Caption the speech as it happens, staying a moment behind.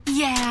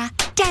Yeah,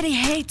 Daddy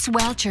hates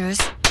Welchers.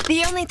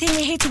 The only thing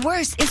he hates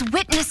worse is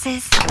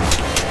witnesses.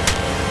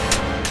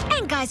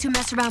 And guys who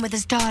mess around with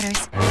his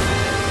daughters.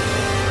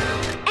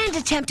 And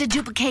attempt to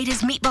duplicate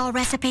his meatball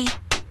recipe.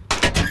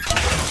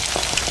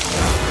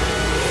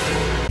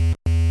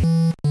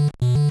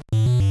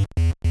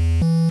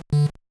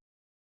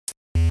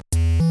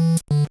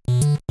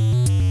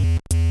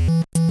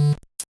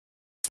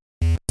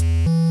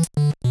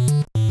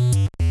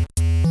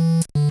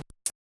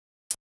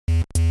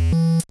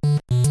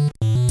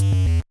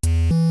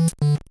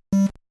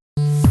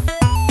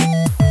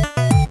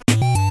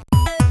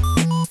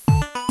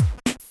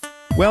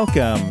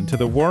 Welcome to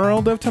the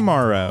world of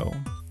tomorrow.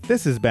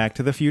 This is Back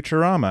to the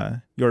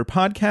Futurama, your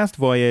podcast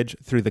voyage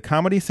through the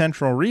Comedy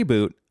Central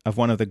reboot of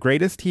one of the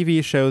greatest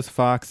TV shows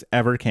Fox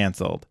ever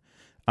canceled.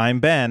 I'm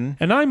Ben.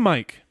 And I'm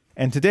Mike.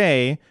 And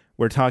today,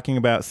 we're talking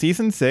about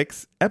Season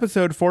 6,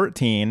 Episode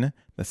 14,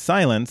 The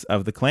Silence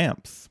of the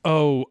Clamps.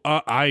 Oh,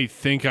 I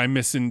think I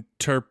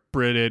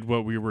misinterpreted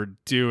what we were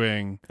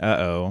doing.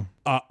 Uh-oh.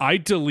 I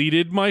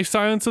deleted my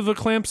Silence of the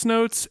Clamps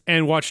notes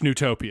and watched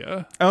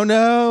Newtopia. Oh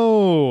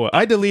no!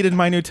 I deleted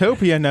my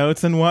Newtopia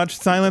notes and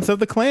watched Silence of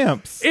the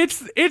Clamps. It's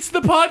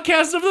the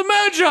podcast of the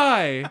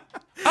Magi!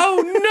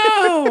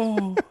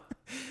 Oh no!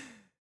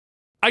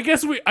 I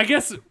guess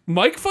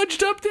Mike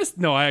fudged up this?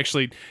 No,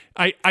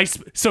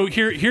 so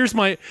here's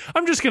my,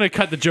 I'm just going to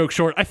cut the joke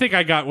short. I think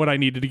I got what I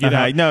needed to get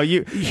out. No,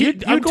 you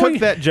took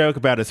that joke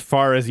about as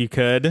far as you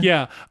could.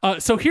 Yeah.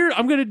 So here,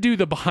 I'm going to do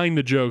the behind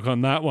the joke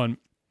on that one.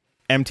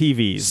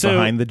 MTV's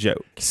behind the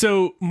joke.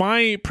 So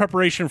my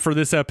preparation for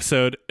this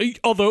episode,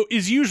 although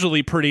is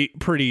usually pretty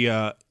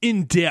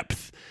in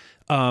depth,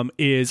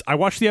 is I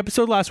watched the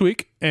episode last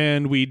week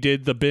and we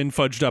did the Ben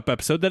Fudged Up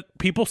episode that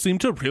people seem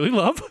to really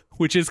love,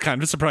 which is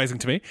kind of surprising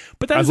to me.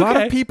 But that's a lot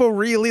of people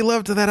really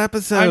loved that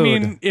episode. I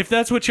mean, if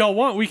that's what y'all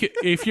want, we could.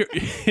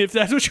 If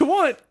that's what you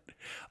want.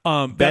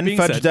 Ben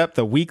Fudged Up,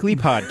 the weekly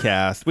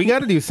podcast. We got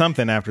to do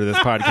something after this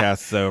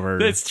podcast is over.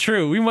 That's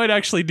true. We might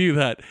actually do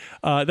that.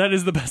 That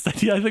is the best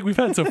idea I think we've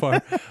had so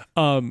far.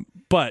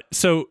 But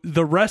so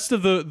the rest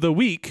of the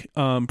week,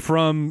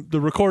 from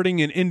the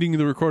recording and ending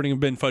the recording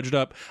of Ben Fudged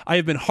Up, I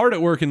have been hard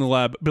at work in the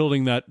lab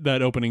building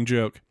that opening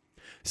joke.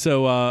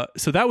 So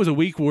that was a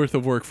week worth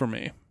of work for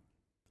me.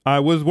 I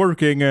was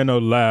working in a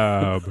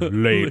lab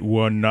late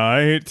one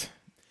night.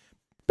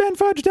 Ben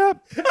Fudged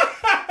Up.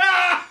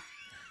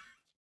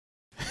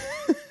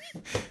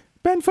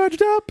 Ben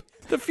Fudged Up.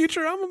 The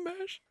Futurama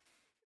mash.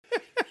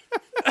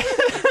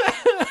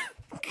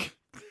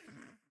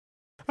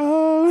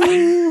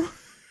 Oh.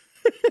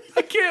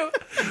 I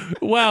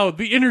can't. Wow,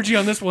 the energy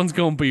on this one's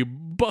going to be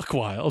buck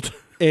wild.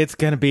 It's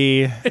going to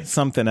be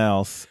something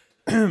else.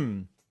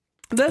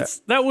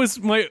 That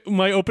was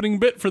my opening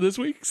bit for this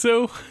week,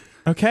 so...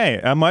 Okay,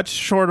 a much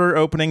shorter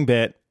opening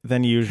bit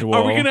than usual.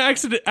 Are we going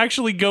to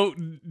actually go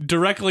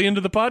directly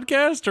into the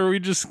podcast, or are we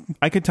just...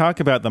 I could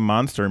talk about the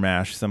Monster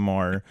Mash some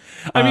more.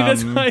 I mean,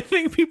 that's what I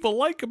think people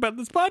like about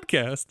this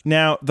podcast.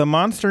 Now, the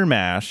Monster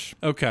Mash...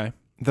 Okay.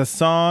 The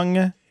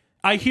song...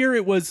 I hear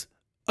it was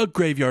a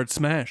graveyard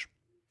smash.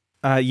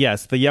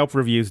 Yes, the Yelp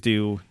reviews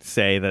do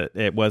say that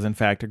it was, in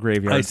fact, a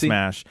graveyard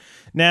smash.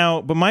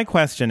 Now, but my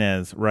question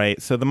is,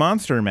 right, so the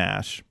Monster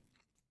Mash...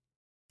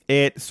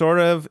 It sort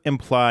of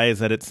implies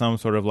that it's some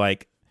sort of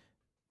like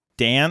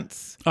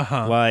dance,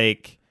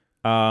 like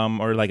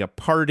or like a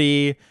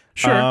party.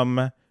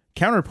 Sure.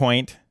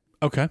 Counterpoint.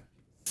 Okay.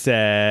 Sex.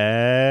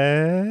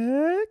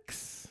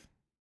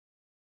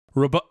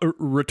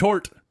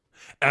 Retort.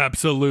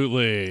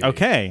 Absolutely.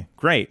 Okay.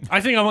 Great. I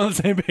think I'm on the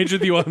same page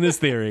with you on this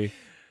theory.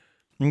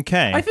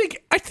 Okay. I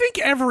think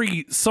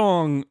every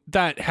song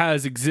that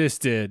has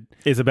existed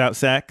is about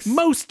sex.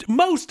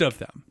 Most of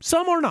them.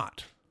 Some are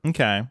not.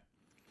 Okay.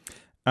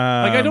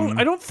 Like I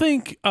don't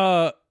think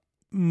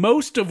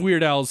most of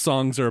Weird Al's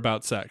songs are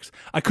about sex.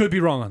 I could be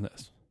wrong on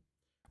this.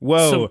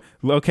 Whoa.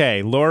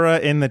 Okay. Laura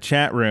in the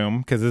chat room,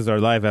 because this is our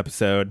live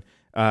episode,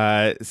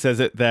 says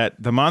that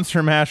the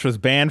Monster Mash was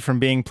banned from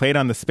being played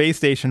on the space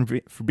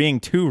station for being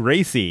too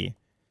racy.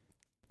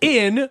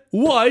 In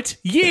what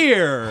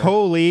year?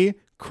 Holy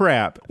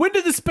crap. When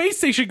did the space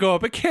station go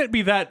up? It can't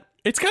be that.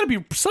 It's got to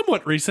be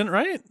somewhat recent,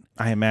 right?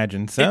 I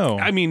imagine so.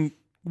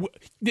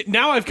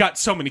 Now I've got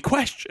so many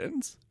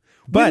questions.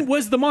 But when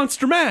was the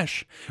Monster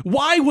Mash?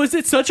 Why was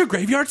it such a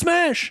graveyard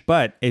smash?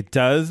 But it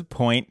does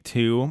point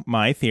to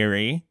my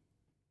theory.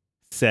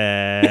 Sex.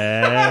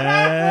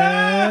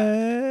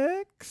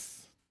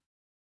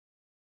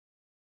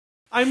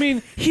 I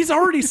mean, he's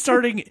already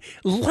starting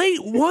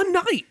late one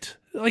night.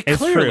 Like, it's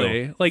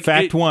clearly. True. Like,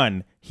 Fact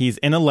one, he's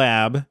in a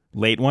lab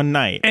late one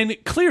night. And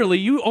clearly,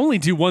 you only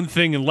do one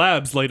thing in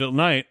labs late at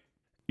night.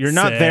 You're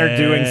not there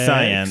doing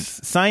science.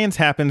 Science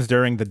happens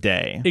during the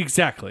day.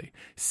 Exactly.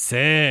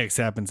 Sex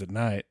happens at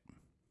night.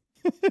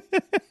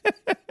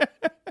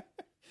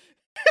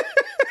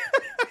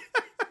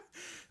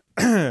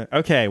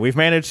 Okay, we've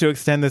managed to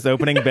extend this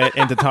opening bit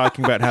into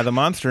talking about how the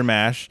Monster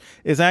Mash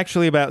is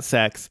actually about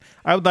sex.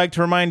 I would like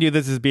to remind you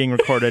this is being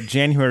recorded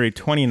January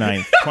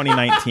 29th,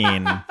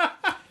 2019.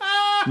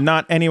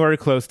 not anywhere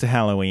close to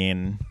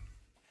Halloween.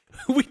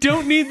 We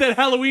don't need that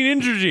Halloween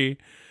energy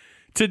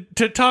to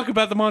talk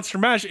about the Monster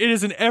Mash. It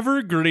is an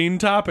evergreen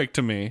topic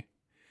to me.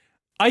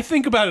 I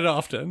think about it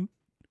often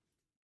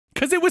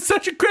because it was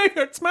such a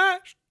graveyard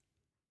smash.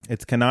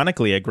 It's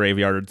canonically a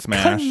graveyard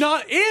smash.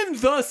 Not in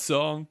the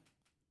song.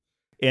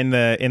 In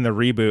the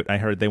reboot, I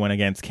heard they went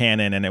against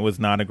canon, and it was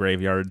not a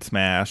graveyard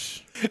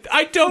smash.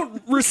 I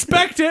don't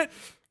respect it.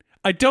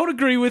 I don't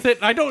agree with it.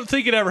 I don't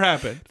think it ever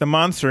happened. The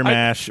Monster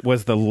Mash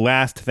was the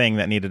last thing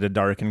that needed a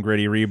dark and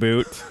gritty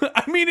reboot.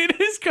 I mean, it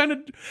is kind of.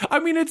 I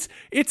mean, it's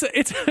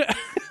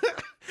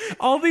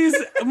all these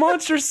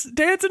monsters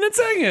dancing and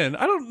singing.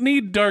 I don't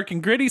need dark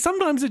and gritty.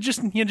 Sometimes you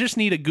just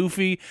need a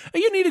goofy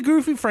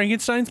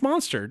Frankenstein's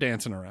monster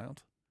dancing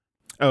around.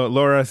 Oh,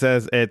 Laura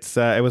says it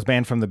was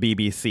banned from the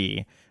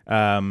BBC.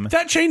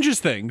 That changes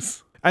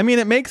things. I mean,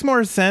 it makes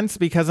more sense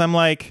because I'm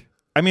like,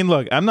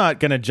 look, I'm not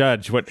going to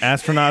judge what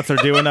astronauts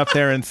are doing up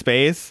there in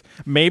space.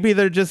 Maybe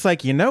they're just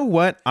like, you know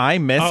what I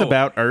miss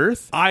about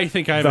Earth? I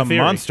think I have a theory.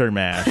 The Monster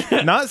Mash.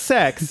 Not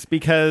sex,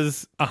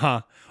 because...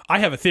 I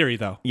have a theory,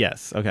 though.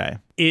 Yes, okay.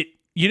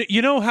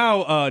 You know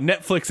how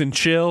Netflix and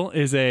chill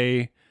is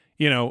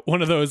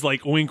one of those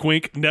like wink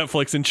wink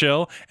Netflix and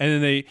chill,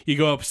 and then you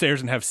go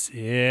upstairs and have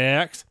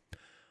sex?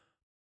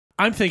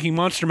 I'm thinking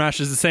Monster Mash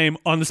is the same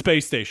on the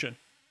space station.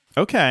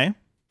 Okay.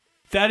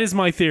 That is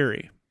my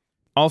theory.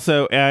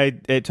 Also,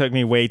 it took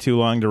me way too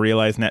long to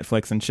realize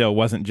Netflix and chill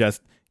wasn't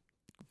just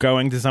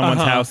going to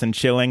someone's house and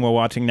chilling while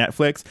watching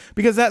Netflix,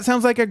 because that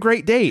sounds like a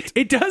great date.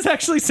 It does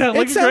actually sound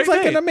like a great date. It sounds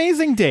like an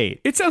amazing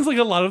date. It sounds like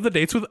a lot of the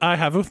dates I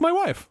have with my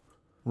wife.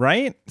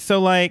 Right? So,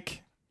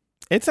 like,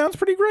 it sounds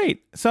pretty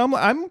great. So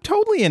I'm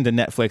totally into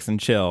Netflix and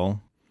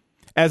chill.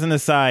 As an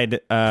aside,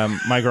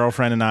 my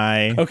girlfriend and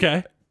I...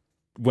 Okay.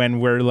 When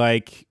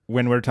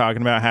we're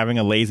talking about having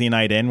a lazy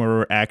night in where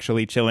we're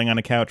actually chilling on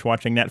a couch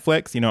watching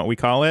Netflix, you know what we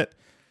call it?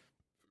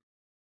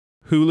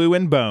 Hulu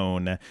and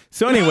Bone.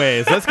 So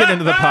anyways, let's get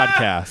into the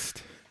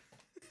podcast.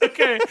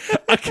 Okay,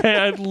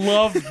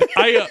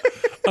 I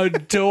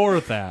adore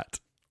that.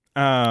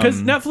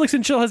 Because Netflix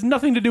and chill has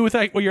nothing to do with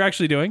what you're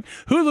actually doing.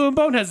 Hulu and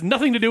Bone has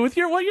nothing to do with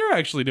what you're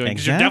actually doing.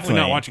 Because you're definitely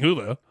not watching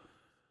Hulu.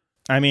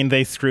 I mean,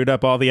 they screwed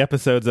up all the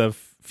episodes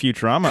of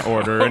Futurama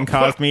order and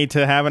caused me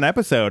to have an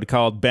episode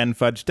called Ben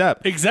Fudged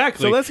Up.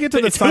 Exactly. So let's get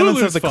to the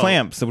Silence of the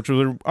Clamps, which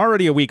we're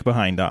already a week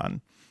behind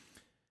on.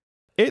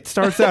 It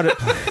starts out at...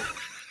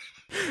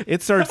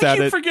 I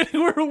keep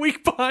forgetting we're a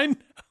week behind.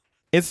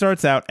 It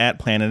starts out at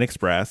Planet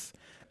Express,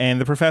 and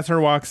the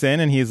professor walks in,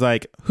 and he's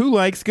like, "Who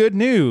likes good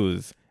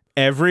news?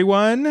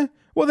 Everyone?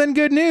 Well, then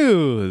good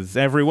news,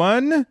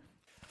 everyone."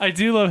 I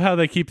do love how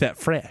they keep that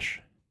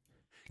fresh.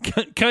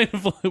 Kind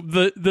of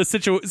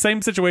the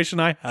same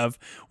situation I have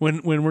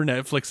when we're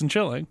Netflix and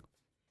chilling.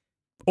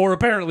 Or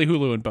apparently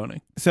Hulu and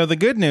boning. So the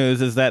good news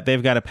is that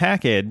they've got a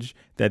package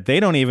that they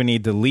don't even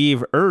need to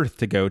leave Earth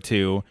to go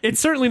to.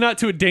 It's certainly not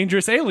to a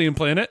dangerous alien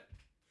planet.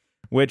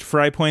 Which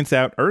Fry points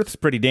out Earth's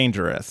pretty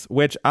dangerous,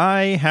 which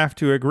I have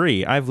to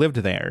agree. I've lived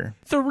there.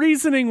 The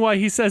reasoning why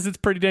he says it's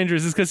pretty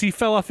dangerous is because he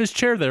fell off his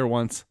chair there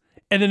once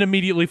and then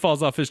immediately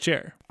falls off his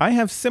chair. I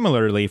have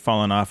similarly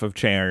fallen off of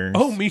chairs.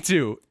 Oh, me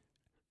too.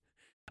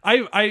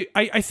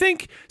 I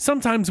think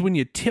sometimes when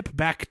you tip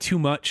back too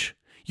much,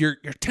 you're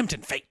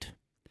tempting fate.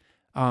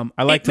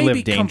 I like to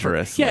live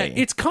dangerously. Yeah,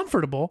 it's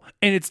comfortable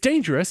and it's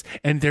dangerous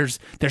and there's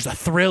a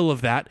thrill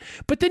of that,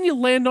 but then you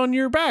land on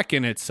your back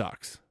and it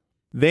sucks.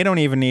 They don't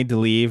even need to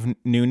leave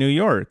New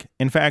York.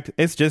 In fact,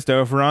 it's just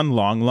over on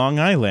Long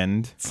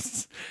Island.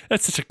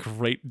 That's such a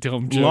great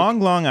dumb joke.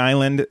 Long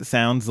Island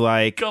sounds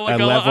like Gullah a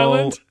Gullah level.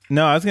 Island?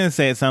 No, I was going to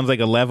say it sounds like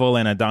a level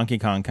in a Donkey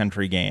Kong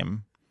Country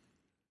game.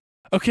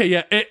 Okay,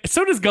 yeah.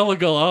 So does Gullah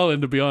Gullah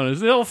Island, to be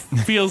honest. It all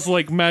feels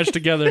like mashed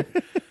together.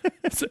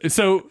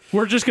 So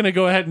we're just going to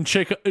go ahead and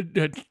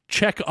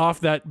check off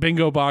that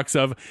bingo box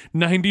of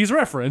 90s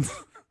reference.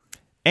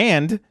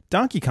 And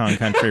Donkey Kong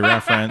Country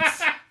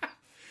reference.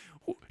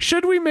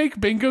 Should we make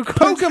bingo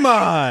cards?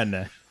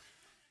 Pokemon!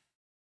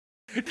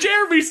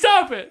 Jeremy,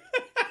 stop it!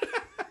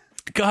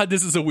 God,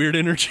 this is a weird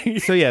energy.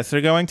 So yes,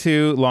 they're going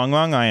to Long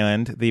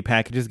Island. The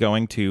package is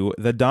going to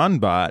the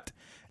Dawnbot.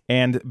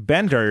 And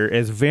Bender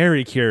is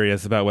very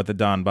curious about what the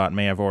Dawnbot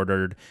may have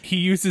ordered. He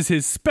uses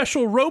his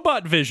special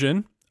robot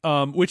vision,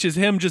 which is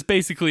him just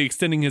basically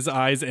extending his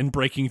eyes and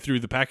breaking through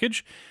the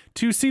package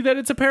to see that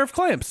it's a pair of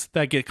clamps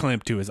that get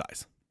clamped to his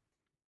eyes.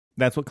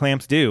 That's what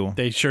clamps do.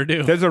 They sure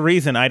do. There's a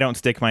reason I don't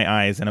stick my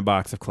eyes in a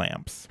box of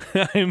clamps.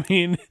 I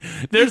mean,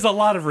 there's a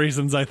lot of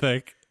reasons, I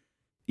think.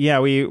 Yeah,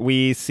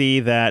 we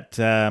see that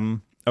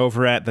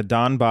over at the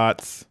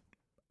Dawnbot's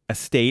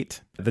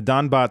estate, the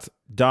Dawnbot's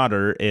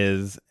daughter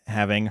is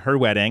having her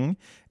wedding,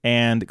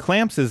 and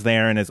Clamps is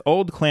there, and his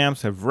old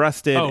clamps have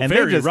rusted. Oh, and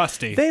very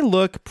rusty. They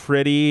look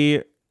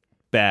pretty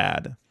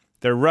bad.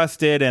 They're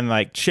rusted and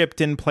like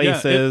chipped in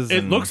places. Yeah,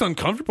 it looks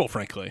uncomfortable,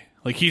 frankly.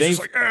 Like he's just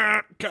like,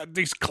 God,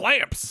 these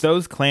clamps.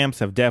 Those clamps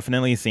have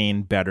definitely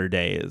seen better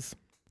days.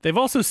 They've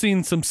also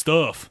seen some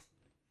stuff.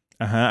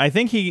 I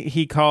think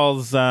he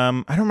calls, I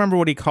don't remember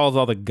what he calls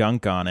all the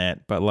gunk on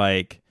it, but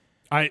like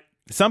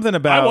Something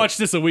about... I watched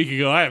this a week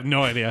ago. I have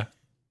no idea.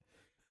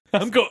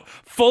 I'm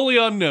fully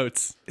on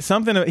notes.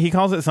 He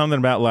calls it something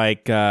about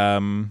like...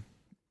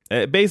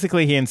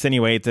 basically, he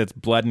insinuates it's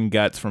blood and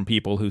guts from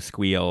people who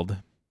squealed.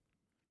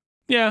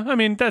 Yeah, I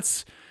mean,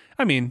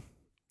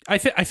 I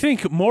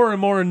think more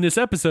and more in this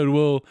episode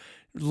will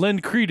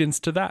lend credence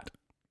to that.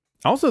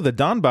 Also, the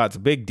Donbot's a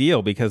big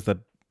deal because the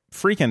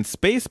freaking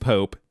Space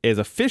Pope is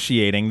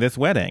officiating this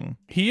wedding.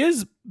 He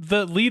is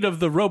the lead of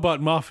the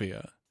robot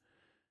mafia.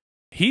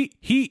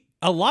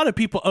 A lot of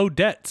people owe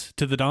debts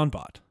to the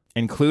Donbot.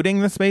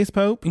 Including the Space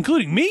Pope?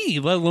 Including me,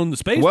 let alone the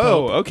Space Pope.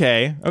 Whoa,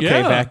 okay,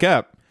 yeah. Back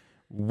up.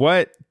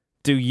 What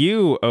do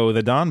you owe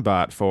the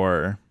Donbot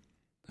for?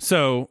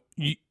 So,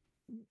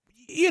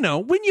 you know,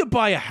 when you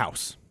buy a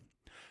house,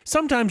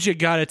 sometimes you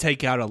got to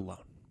take out a loan.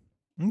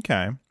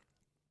 Okay.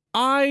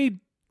 I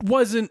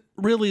wasn't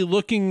really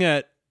looking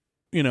at,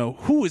 you know,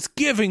 who was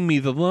giving me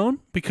the loan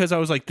because I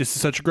was like, this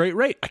is such a great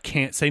rate. I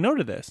can't say no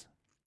to this.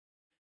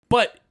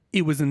 But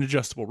it was an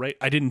adjustable rate.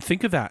 I didn't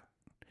think of that.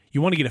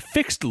 You want to get a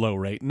fixed low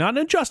rate, not an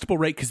adjustable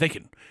rate, because they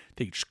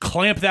just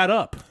clamp that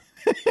up.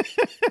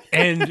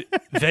 And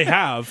they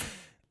have.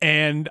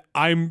 And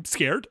I'm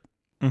scared,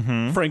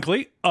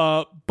 frankly.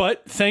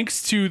 But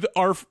thanks to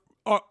our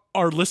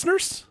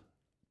listeners,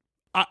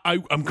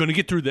 I'm going to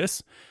get through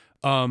this.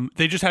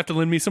 They just have to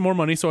lend me some more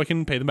money so I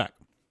can pay them back.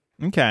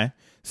 Okay.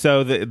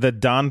 So the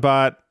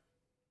Donbot,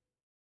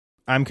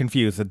 I'm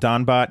confused. The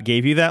Donbot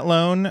gave you that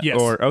loan? Yes.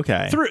 Or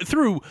okay.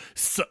 Through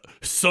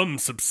some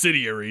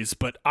subsidiaries,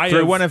 but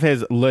through one of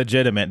his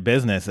legitimate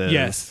businesses.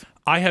 Yes.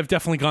 I have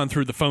definitely gone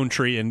through the phone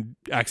tree and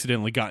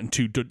accidentally gotten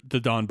to the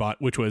Donbot,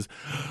 which was,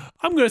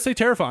 I'm going to say,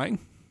 terrifying.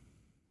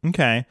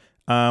 Okay.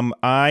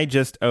 I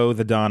just owe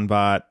the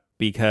Donbot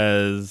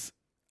because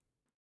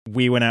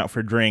we went out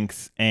for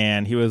drinks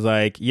and he was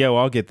like, yo,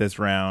 I'll get this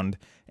round.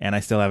 And I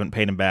still haven't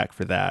paid him back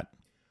for that.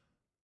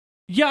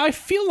 Yeah, I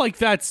feel like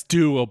that's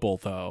doable,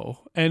 though.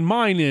 And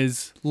mine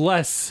is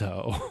less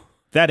so.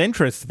 That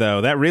interest,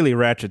 though, that really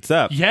ratchets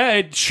up. Yeah,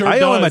 it sure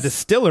does. I owe him a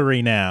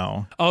distillery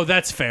now. Oh,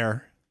 that's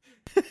fair.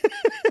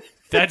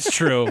 That's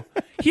true.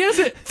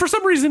 For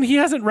some reason, he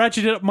hasn't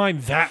ratcheted up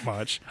mine that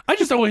much. I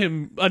just owe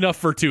him enough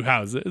for 2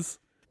 houses.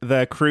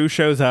 The crew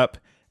shows up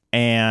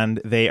and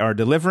they are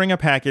delivering a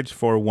package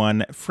for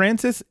one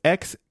Francis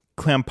X.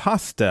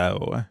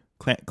 Clampasto.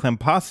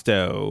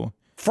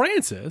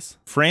 Francis.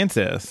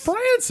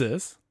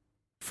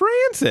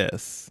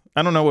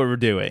 I don't know what we're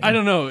doing. I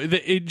don't know.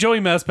 Joey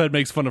Masped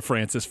makes fun of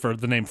Francis for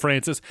the name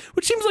Francis,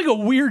 which seems like a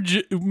weird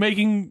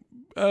making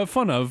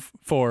fun of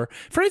for.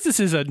 Francis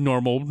is a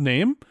normal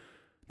name.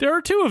 There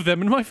are 2 of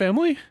them in my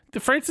family.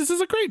 Francis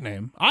is a great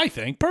name, I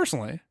think,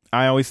 personally.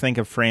 I always think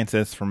of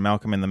Francis from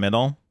Malcolm in the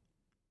Middle.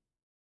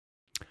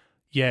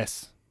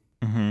 Yes.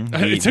 Mm-hmm.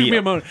 It took me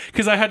a moment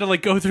because I had to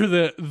go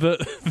through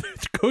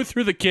go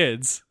through the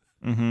kids.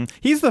 Mm-hmm.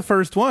 He's the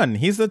first one.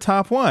 He's the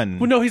top one.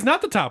 Well, no, he's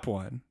not the top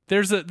one.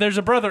 There's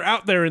a brother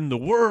out there in the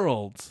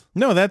world.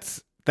 No,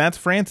 that's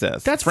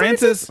Francis. That's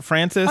Francis.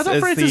 Francis. I thought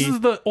Francis is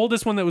the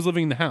oldest one that was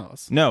living in the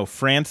house. No,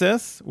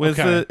 Francis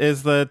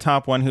is the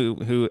top one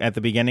who at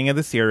the beginning of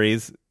the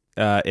series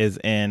is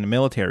in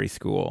military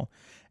school,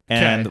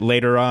 and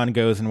later on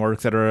goes and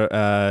works at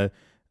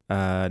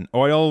an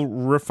oil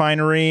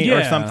refinery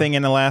or something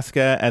in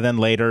Alaska, and then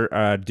later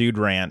a dude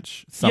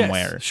ranch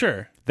somewhere. Yes,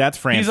 sure. That's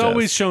Francis. He's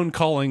always shown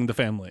calling the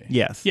family.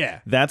 Yes. Yeah.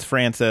 That's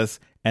Francis.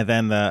 And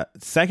then the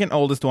second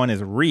oldest one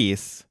is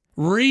Reese.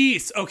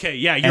 Okay,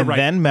 yeah, you're right.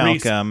 Then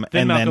Malcolm, Reese,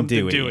 and Malcolm,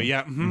 then Dewey.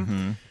 Yeah.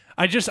 Mm-hmm.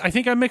 I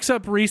think I mix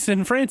up Reese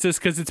and Francis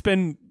because it's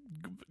been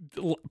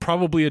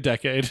probably a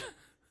decade.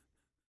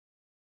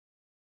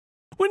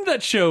 When was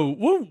that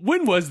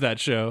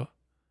show?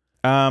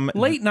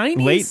 Late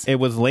 90s? It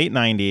was late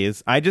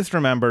 90s. I just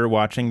remember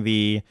watching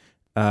the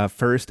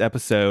first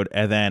episode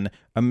and then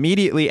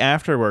immediately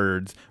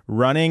afterwards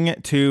running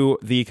to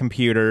the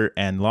computer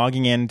and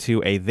logging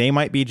into a They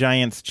Might Be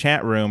Giants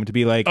chat room to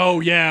be like, oh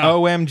yeah,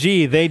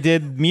 OMG, they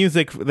did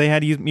music, they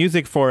had used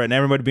music for it, and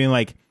everybody being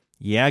like,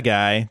 yeah,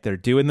 guy, they're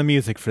doing the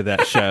music for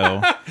that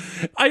show.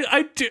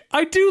 I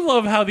do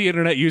love how the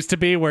internet used to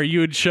be, where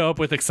you would show up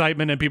with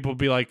excitement and people would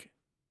be like,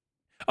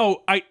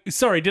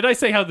 sorry, did I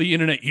say how the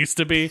internet used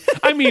to be?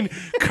 I mean,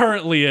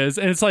 currently is.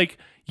 And it's like,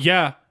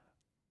 yeah,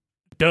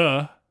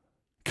 duh.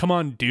 Come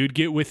on, dude,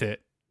 get with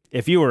it.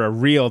 If you were a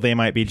real They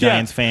Might Be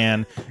Giants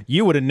fan,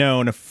 you would have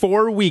known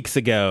 4 weeks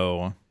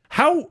ago.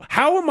 How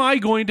am I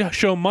going to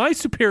show my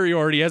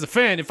superiority as a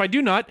fan if I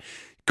do not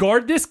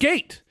guard this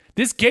gate?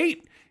 This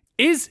gate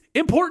is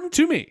important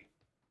to me.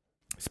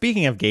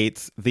 Speaking of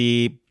gates,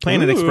 the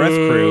Planet Express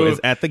crew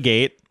is at the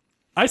gate.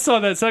 I saw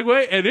that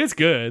segue, and it's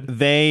good.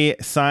 They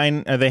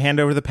hand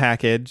over the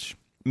package.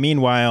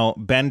 Meanwhile,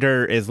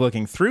 Bender is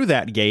looking through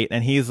that gate,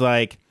 and he's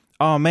like,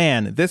 oh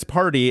man, this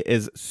party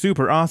is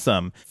super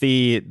awesome.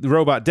 The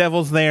robot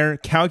devil's there,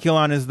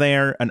 Calculon is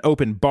there, an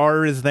open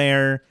bar is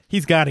there.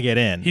 He's got to get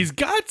in. He's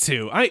got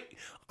to. I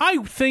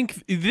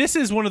think this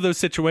is one of those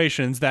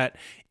situations that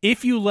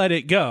if you let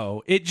it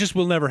go, it just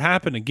will never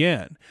happen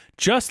again.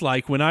 Just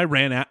like when I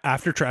ran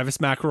after Travis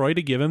McElroy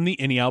to give him the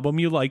Any Album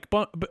You Like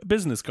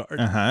business card.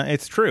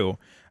 It's true.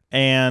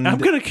 And I'm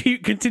going to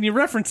continue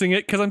referencing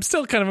it because I'm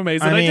still kind of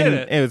amazed that I did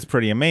it. It was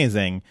pretty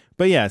amazing.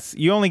 But yes,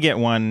 you only get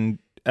one.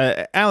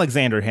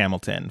 Alexander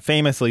Hamilton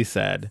famously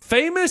said,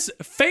 famous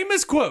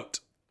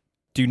quote,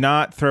 "Do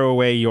not throw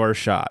away your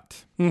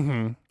shot."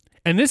 Mm-hmm.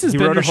 And this is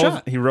Bender's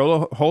shot. He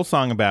wrote a whole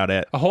song about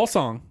it. A whole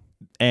song.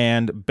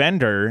 And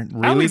Bender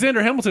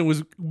Alexander Hamilton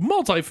was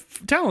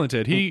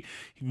multi-talented. He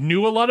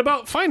knew a lot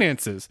about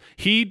finances.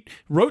 He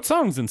wrote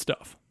songs and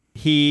stuff.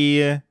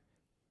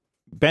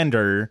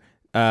 Bender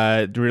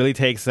really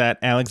takes that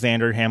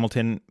Alexander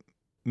Hamilton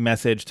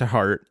message to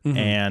heart,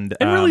 and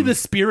really the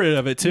spirit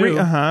of it too.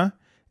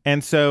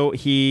 And so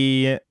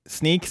he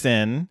sneaks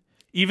in,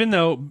 even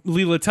though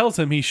Leela tells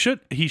him he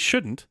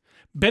shouldn't.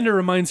 Bender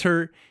reminds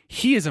her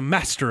he is a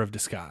master of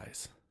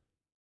disguise.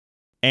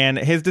 And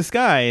his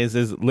disguise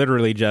is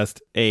literally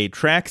just a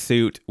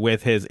tracksuit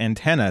with his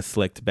antenna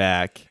slicked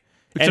back.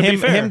 And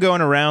him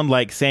going around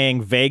like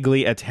saying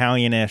vaguely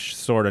Italianish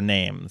sort of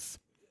names.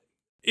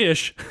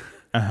 Ish.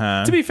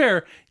 To be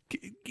fair,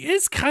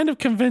 is kind of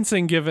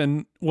convincing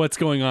given what's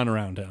going on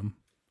around him.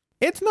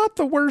 It's not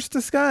the worst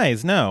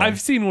disguise, no. I've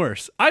seen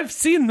worse. I've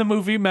seen the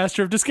movie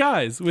Master of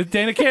Disguise with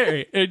Dana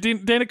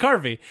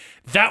Carvey.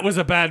 That was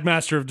a bad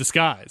Master of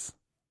Disguise.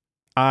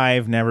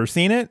 I've never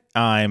seen it.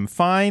 I'm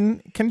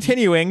fine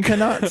continuing to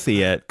not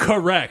see it.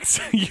 Correct.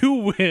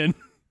 You win.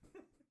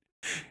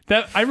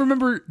 I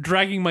remember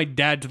dragging my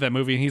dad to that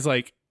movie, and he's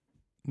like,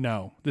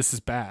 "No, this is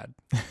bad."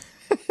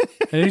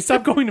 And he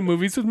stopped going to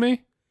movies with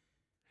me.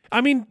 I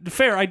mean,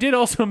 fair. I did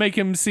also make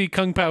him see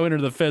Kung Pao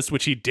Enter the Fist,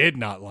 which he did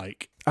not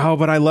like. Oh,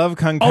 but I love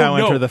Kung Pao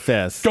Enter the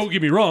Fist. Don't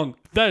get me wrong.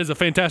 That is a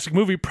fantastic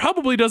movie.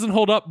 Probably doesn't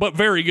hold up, but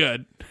very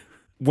good.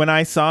 When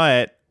I saw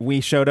it, we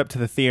showed up to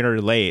the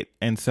theater late,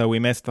 and so we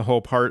missed the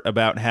whole part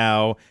about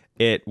how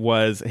it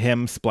was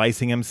him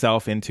splicing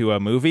himself into a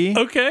movie.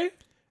 Okay.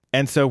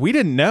 And so we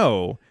didn't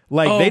know.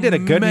 They did a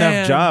good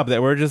enough job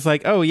that we're just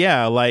like, oh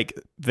yeah, like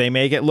they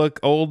make it look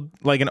old,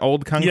 like an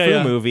old Kung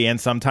Fu movie, and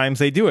sometimes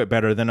they do it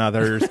better than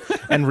others.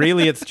 And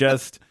really it's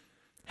just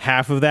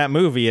half of that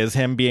movie is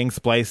him being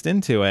spliced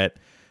into it.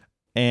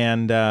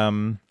 And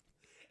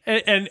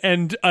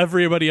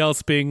everybody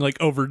else being like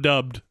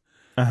overdubbed.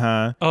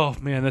 Oh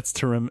man, that's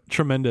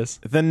tremendous.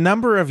 The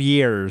number of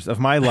years of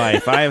my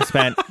life I have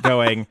spent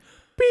going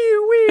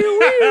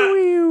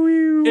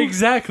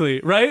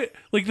exactly, right?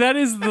 Like that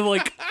is the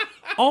like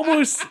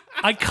almost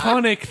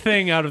iconic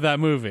thing out of that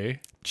movie.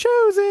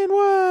 Chosen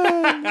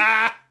one.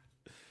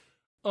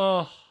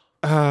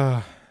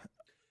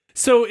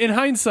 So in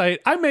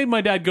hindsight, I made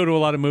my dad go to a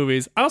lot of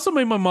movies. I also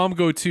made my mom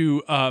go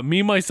to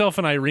Me, Myself,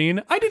 and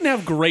Irene. I didn't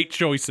have great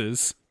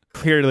choices.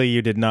 Clearly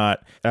you did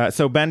not.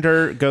 So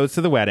Bender goes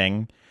to the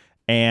wedding,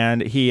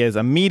 and he is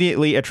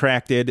immediately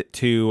attracted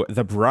to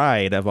the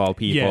bride of all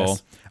people.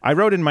 Yes. I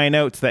wrote in my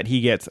notes that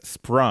he gets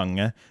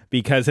sprung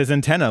because his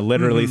antenna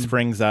literally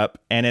springs up,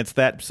 and it's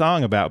that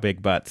song about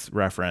big butts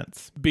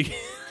reference.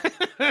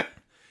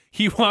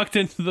 He walked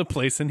into the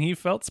place and he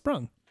felt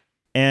sprung.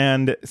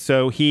 And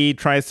so he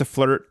tries to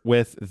flirt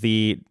with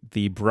the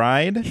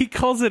bride. He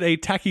calls it a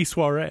tacky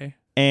soiree.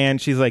 And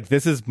she's like,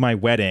 "This is my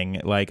wedding.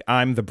 Like,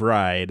 I'm the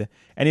bride."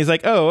 And he's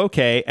like, "Oh,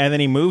 okay." And then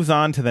he moves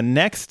on to the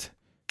next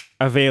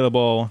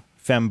available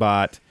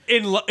fembot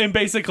in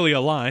basically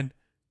a line.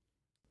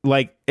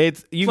 Like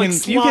you can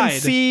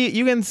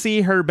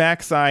see her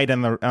backside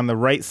on the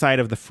right side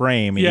of the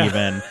frame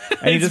even.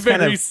 And he just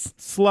kind of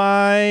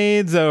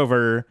slides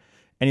over,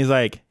 and he's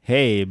like,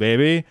 "Hey,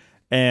 baby,"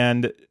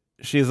 and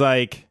she's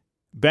like,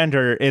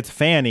 "Bender, it's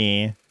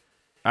Fanny,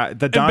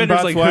 the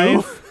Donbot's like,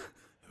 wife."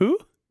 Who?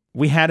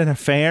 We had an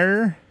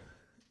affair.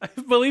 I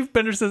believe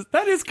Bender says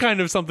that is kind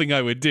of something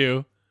I would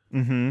do.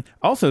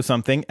 Also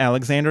something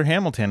Alexander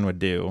Hamilton would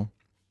do.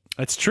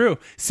 That's true.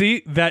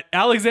 See, that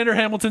Alexander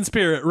Hamilton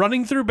spirit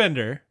running through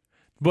Bender.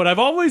 What I've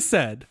always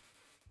said.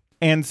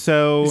 And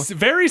so...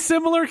 very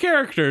similar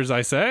characters,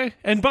 I say.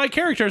 And by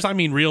characters, I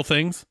mean real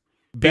things.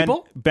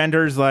 People?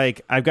 Bender's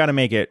like, I got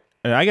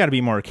to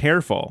be more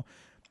careful.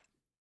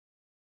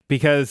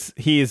 Because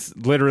he's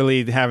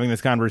literally having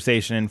this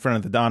conversation in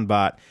front of the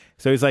Donbot.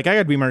 So he's like, I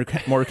got to be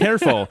more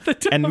careful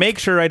and make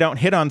sure I don't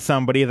hit on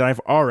somebody that I've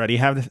already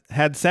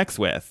had sex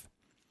with.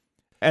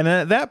 And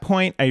then at that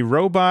point, a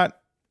robot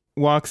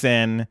walks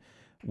in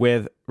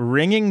with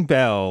ringing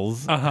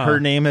bells. Her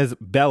name is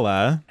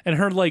Bella. And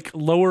her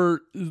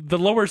the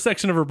lower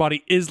section of her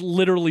body is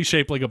literally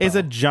shaped like a bell. It's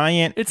a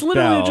giant It's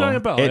literally a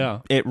giant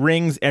bell, It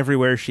rings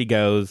everywhere she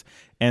goes.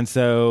 And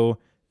so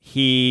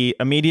he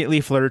immediately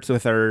flirts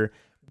with her.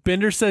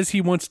 Bender says he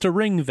wants to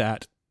ring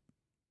that.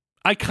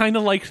 I kind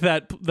of liked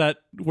that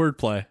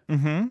wordplay.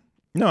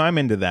 No, I'm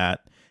into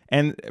that.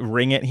 And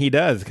ring it he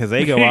does, because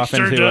they go off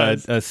into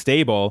a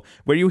stable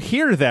where you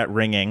hear that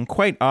ringing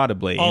quite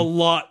audibly. A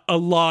lot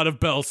of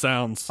bell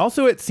sounds.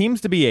 Also, it seems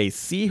to be a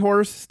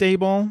seahorse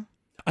stable.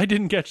 I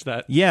didn't catch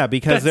that. Yeah,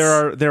 because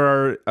there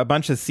are a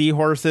bunch of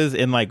seahorses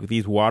in like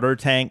these water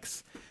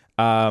tanks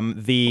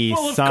The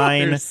Well, of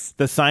sign course.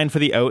 the sign for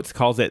the oats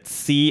calls it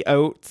sea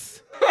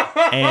oats.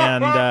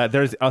 And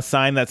there's a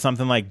sign that's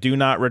something like "Do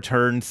not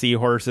return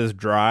seahorses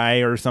dry"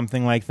 or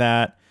something like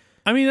that.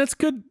 I mean, that's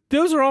good.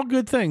 Those are all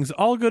good things.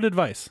 All good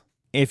advice.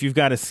 If you've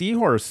got a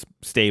seahorse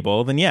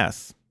stable, then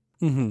yes.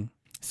 Mm-hmm.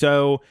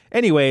 So,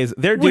 anyways,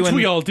 they're doing Which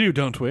we all do,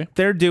 don't we?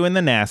 They're doing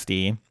the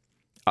nasty,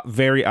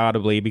 very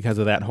audibly because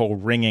of that whole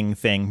ringing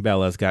thing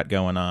Bella's got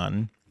going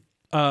on.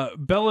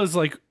 Bella's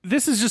like,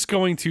 this is just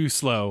going too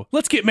slow.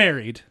 Let's get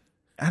married.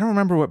 I don't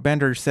remember what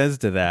Bender says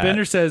to that.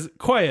 Bender says,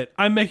 quiet,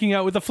 I'm making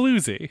out with a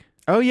floozy.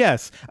 Oh,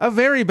 yes. A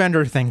very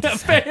Bender thing to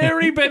say. A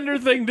very Bender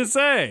thing to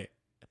say.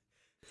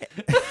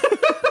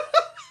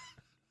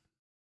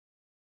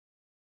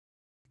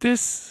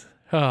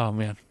 Oh,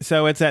 man.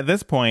 So it's at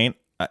this point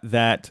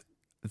that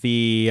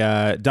the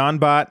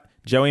Donbot,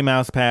 Joey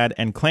Mousepad,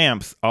 and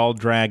Clamps all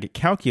drag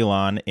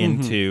Calculon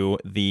into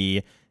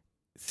the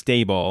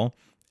stable.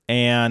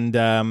 And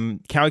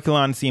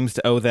Calculon seems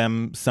to owe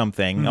them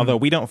something, although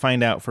we don't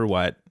find out for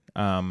what.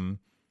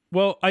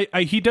 Well,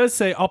 he does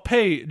say, I'll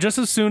pay just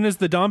as soon as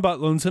the Donbot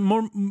loans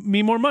him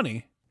me more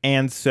money.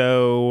 And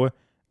so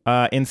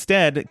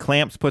instead,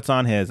 Clamps puts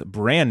on his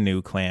brand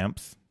new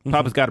clamps.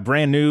 Papa's got a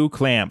brand new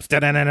clamps.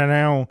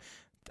 Da-da-da-da-da.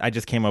 I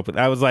just came up with.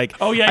 I was like,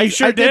 "Oh yeah, you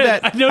sure did."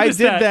 That. I noticed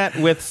that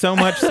with so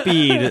much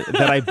speed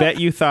that I bet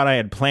you thought I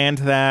had planned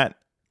that,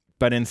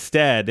 but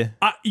instead,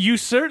 you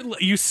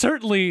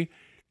certainly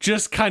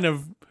just kind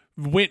of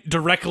went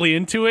directly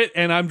into it,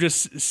 and I'm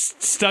just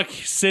stuck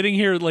sitting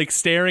here like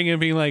staring and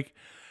being like,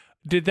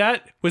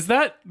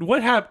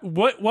 what happened?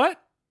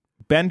 What?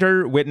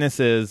 Bender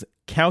witnesses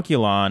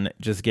Calculon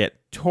just get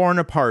torn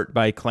apart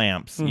by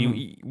Clamps.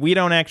 We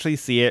don't actually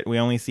see it. We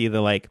only see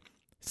the like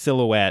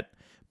silhouette.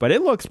 But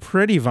it looks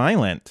pretty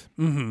violent.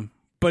 Mm-hmm.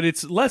 But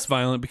it's less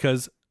violent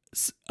because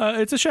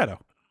it's a shadow.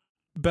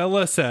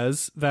 Bella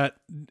says that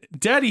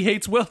Daddy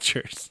hates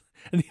Welchers,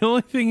 and the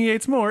only thing he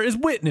hates more is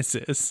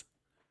witnesses.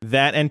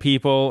 That and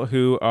people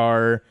who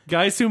are...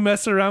 guys who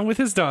mess around with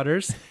his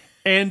daughters,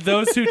 and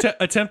those who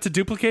attempt to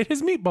duplicate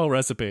his meatball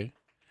recipe.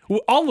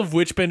 All of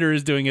which Bender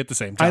is doing at the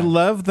same time. I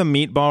love the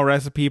meatball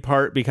recipe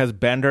part because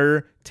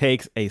Bender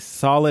takes a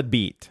solid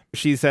beat.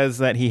 She says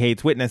that he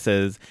hates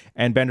witnesses,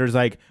 and Bender's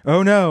like,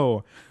 oh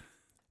no.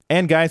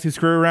 And guys who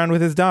screw around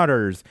with his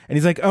daughters. And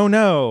he's like, oh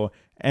no.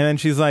 And then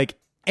she's like,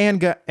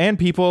 and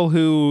people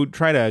who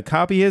try to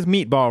copy his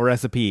meatball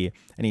recipe.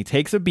 And he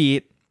takes a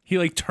beat. He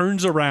like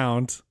turns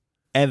around.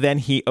 And then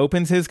he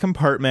opens his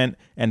compartment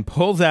and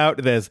pulls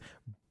out this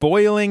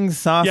boiling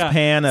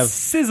saucepan of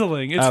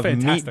sizzling. It's of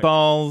fantastic.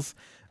 Meatballs.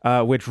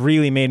 Which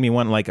really made me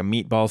want like a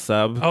meatball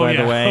sub, by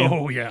the way.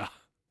 Oh, yeah.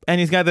 And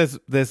he's got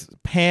this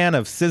pan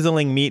of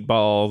sizzling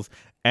meatballs,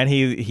 and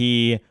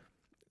he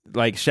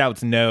like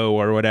shouts no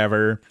or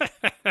whatever.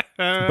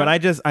 But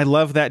I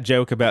love that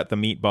joke about the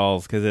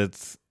meatballs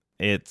because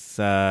it's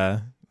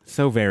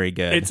so very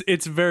good.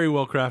 It's very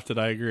well crafted,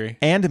 I agree.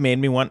 And it made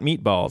me want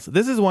meatballs.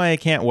 This is why I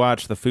can't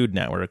watch the Food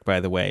Network,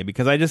 by the way,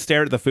 because I just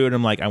stare at the food and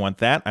I'm like, I want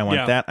that, I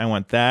want that, I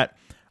want that.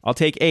 I'll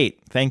take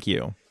 8. Thank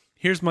you.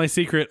 Here's my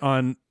secret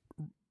on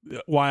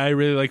why I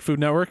really like Food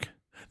Network.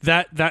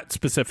 That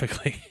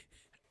specifically.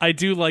 I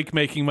do like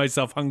making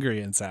myself hungry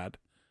and sad.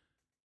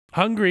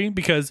 Hungry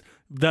because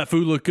that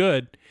food looked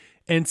good,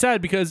 and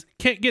sad because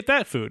can't get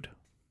that food.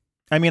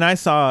 I mean, I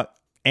saw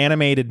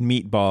animated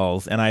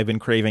meatballs, and I've been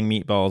craving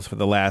meatballs for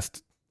the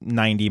last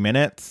 90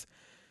 minutes.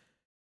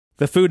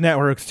 The Food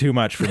Network's too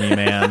much for me,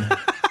 man.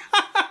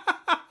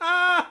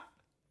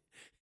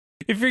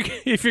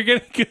 If you're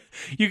gonna,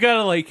 you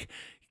gotta like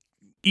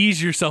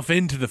ease yourself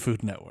into the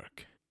Food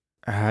Network.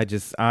 I'm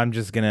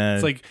just gonna.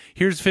 It's like,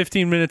 here's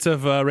 15 minutes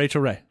of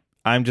Rachel Ray.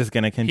 I'm just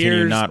gonna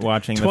continue not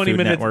watching the Food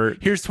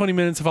Network. Here's 20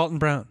 minutes of Alton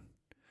Brown.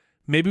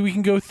 Maybe we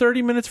can go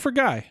 30 minutes for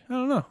Guy. I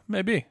don't know.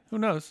 Maybe. Who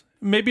knows?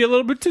 Maybe a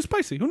little bit too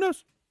spicy. Who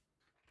knows?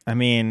 I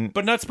mean,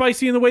 but not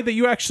spicy in the way that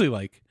you actually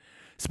like.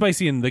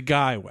 Spicy in the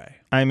Guy way.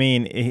 I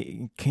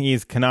mean,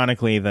 he's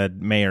canonically the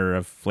mayor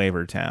of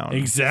Flavortown.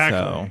 Exactly.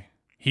 So.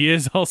 He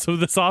is also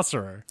the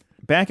sorcerer.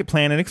 Back at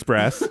Planet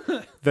Express,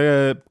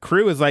 the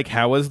crew is like,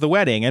 how was the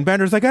wedding? And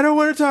Bender's like, I don't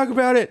want to talk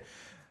about it.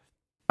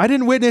 I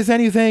didn't witness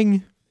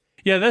anything.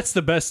 Yeah, that's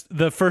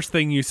the first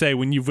thing you say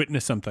when you've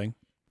witnessed something.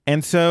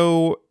 And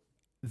so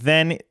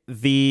then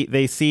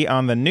they see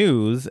on the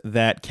news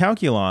that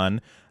Calculon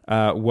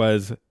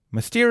was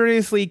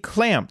mysteriously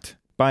clamped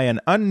by an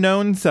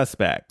unknown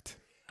suspect.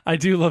 I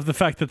do love the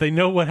fact that they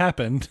know what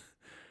happened,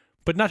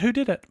 but not who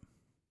did it.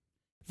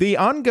 The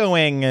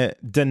ongoing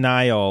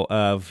denial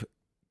of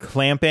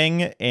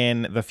clamping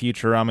in the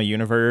Futurama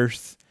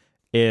universe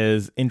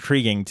is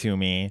intriguing to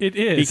me. It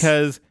is.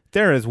 Because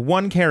there is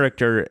one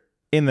character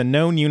in the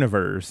known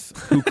universe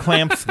who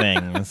clamps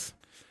things.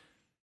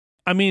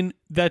 I mean,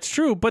 that's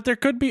true, but there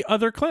could be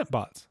other clamp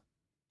bots.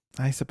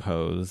 I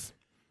suppose.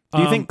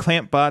 Do you think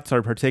clamp bots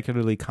are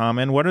particularly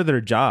common? What are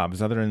their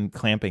jobs other than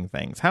clamping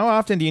things? How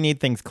often do you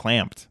need things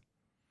clamped?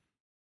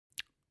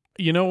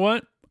 You know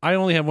what? I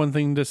only have one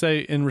thing to say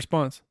in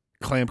response.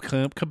 Clamp,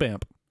 clamp,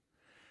 kabamp.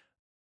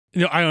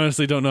 I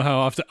honestly don't know how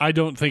often. I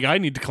don't think I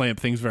need to clamp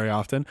things very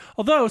often.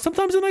 Although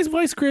sometimes a nice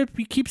vice grip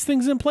keeps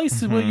things in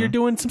place when you're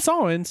doing some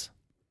sawings.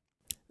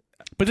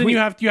 But then you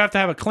have to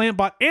have a clamp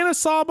bot and a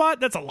saw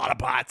bot. That's a lot of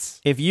bots.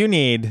 If you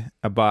need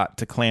a bot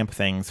to clamp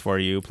things for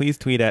you, please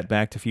tweet at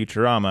Back to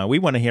Futurama. We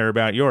want to hear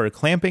about your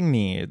clamping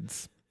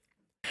needs.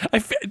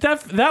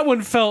 That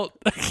one felt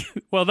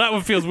well. That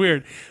one feels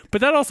weird,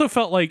 but that also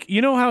felt like,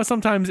 you know how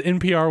sometimes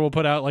NPR will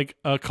put out like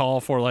a call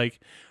for like,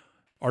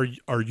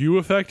 are you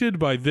affected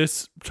by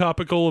this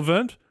topical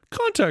event?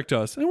 Contact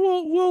us and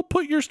we'll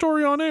put your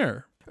story on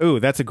air. Ooh,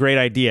 that's a great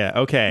idea.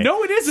 Okay,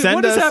 no, it isn't.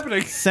 What is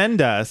happening? Send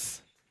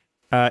us,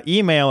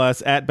 email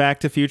us at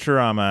Back to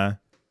Futurama.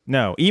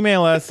 No,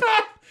 email us.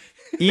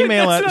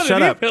 Email us.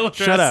 Shut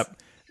up.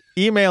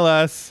 Email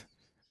us.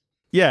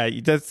 Yeah,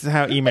 that's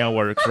how email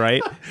works,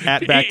 right?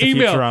 At Back to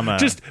Futurama.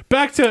 Just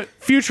Back to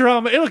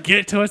Futurama. It'll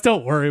get to us.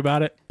 Don't worry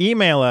about it.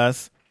 Email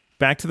us,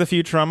 Back to the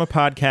Futurama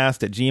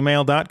podcast at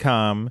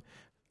gmail.com.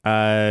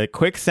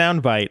 Quick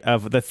soundbite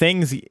of the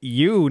things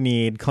you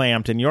need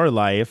clamped in your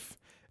life,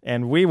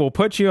 and we will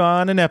put you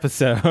on an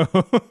episode.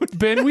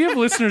 Ben, we have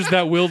listeners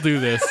that will do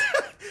this.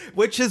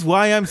 Which is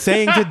why I'm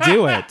saying to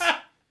do it.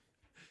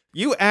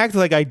 You act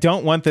like I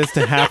don't want this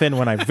to happen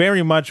when I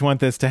very much want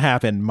this to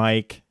happen,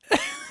 Mike.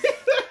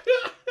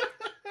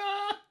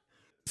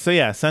 So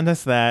yeah, send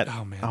us that.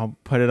 Oh, man. I'll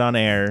put it on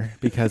air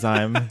because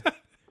I'm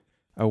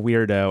a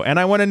weirdo. And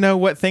I want to know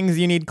what things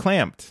you need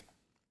clamped.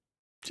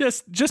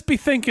 Just be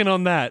thinking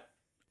on that.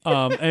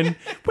 And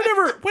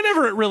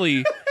whenever it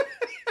really...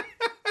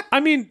 I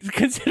mean,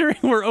 considering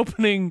we're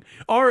opening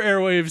our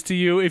airwaves to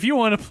you, if you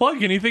want to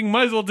plug anything,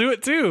 might as well do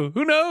it too.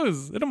 Who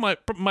knows? It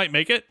might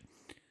make it.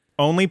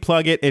 Only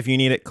plug it if you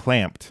need it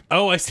clamped.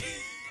 Oh, I see.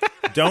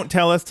 Don't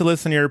tell us to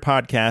listen to your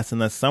podcast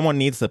unless someone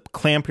needs to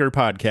clamp your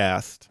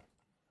podcast.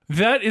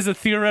 That is a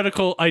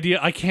theoretical idea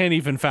I can't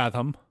even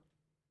fathom.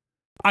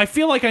 I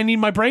feel like I need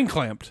my brain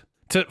clamped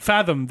to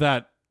fathom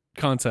that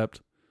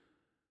concept.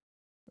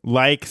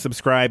 Like,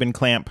 subscribe, and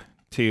clamp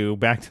to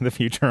Back to the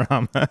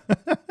Futurama.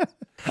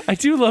 I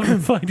do love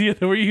the idea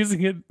that we're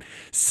using it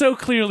so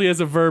clearly as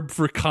a verb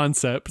for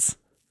concepts.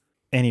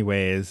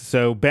 Anyways,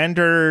 so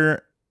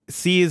Bender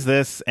sees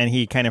this and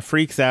he kind of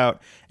freaks out.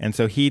 And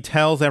so he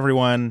tells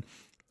everyone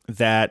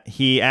that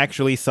he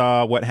actually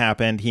saw what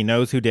happened. He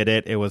knows who did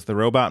it. It was the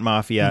robot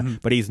mafia,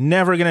 but he's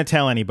never going to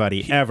tell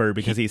anybody ever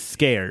because he's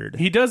scared.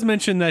 He does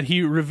mention that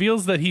he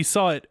reveals that he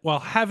saw it while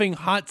having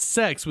hot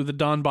sex with the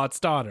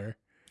Donbot's daughter.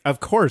 Of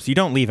course, you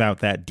don't leave out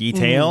that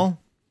detail.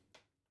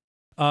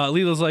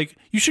 Leela's like,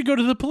 you should go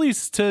to the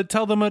police to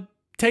tell them a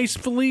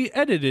tastefully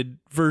edited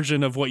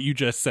version of what you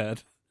just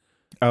said.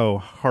 Oh,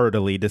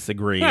 heartily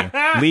disagree.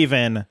 Leave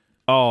in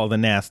all the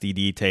nasty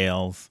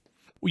details.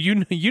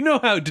 You know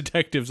how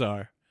detectives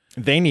are.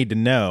 They need to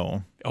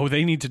know. Oh,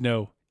 they need to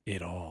know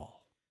it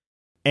all.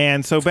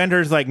 And so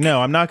Bender's like,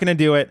 no, I'm not going to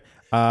do it.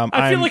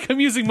 I feel like I'm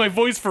using my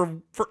voice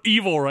for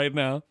evil right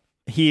now.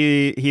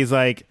 He's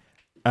like,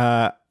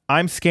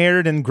 I'm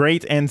scared and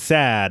great and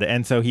sad.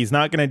 And so he's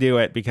not going to do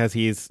it because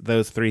he's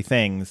those three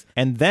things.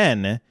 And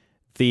then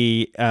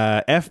the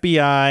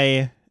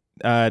FBI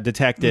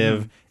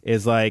detective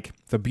is like,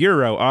 the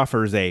Bureau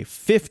offers a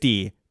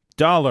 $50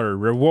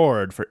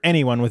 reward for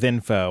anyone with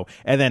info.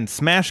 And then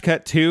smash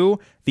cut to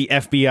the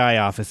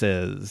FBI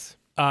offices.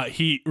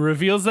 He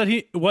reveals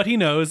that what he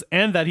knows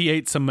and that he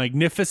ate some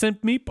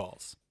magnificent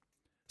meatballs.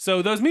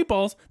 So those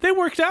meatballs, they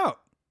worked out.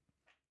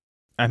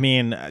 I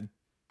mean,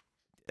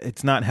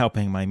 it's not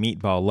helping my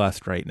meatball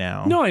lust right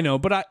now. No, I know,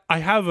 but I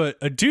have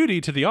a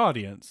duty to the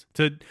audience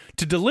to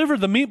deliver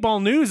the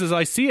meatball news as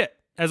I see it,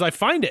 as I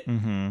find it.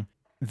 Mm-hmm.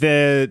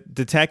 The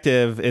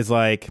detective is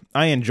like,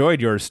 I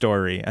enjoyed your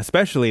story,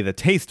 especially the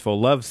tasteful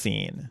love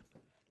scene.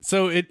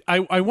 So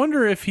I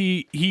wonder if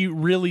he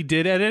really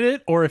did edit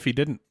it or if he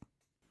didn't.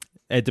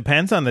 It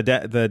depends on the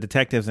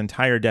detective's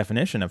entire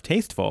definition of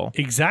tasteful.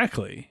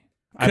 Exactly.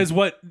 Because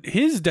what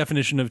his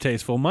definition of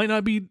tasteful might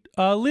not be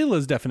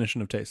Leela's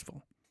definition of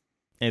tasteful.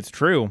 It's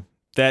true.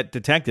 That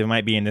detective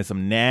might be into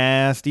some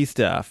nasty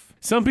stuff.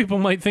 Some people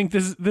might think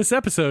this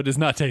episode is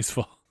not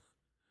tasteful.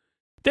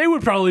 They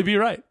would probably be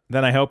right.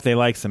 Then I hope they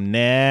like some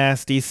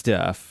nasty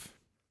stuff.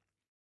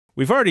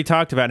 We've already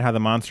talked about how the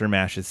Monster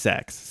Mash is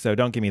sex, so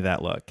don't give me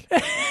that look.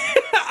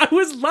 I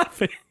was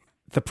laughing.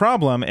 The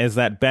problem is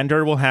that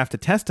Bender will have to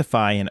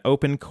testify in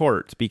open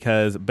court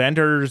because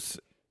Bender's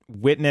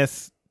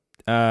Bender's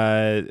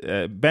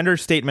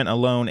statement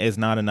alone is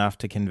not enough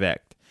to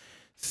convict.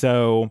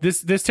 So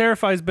this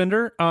terrifies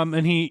Bender,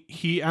 and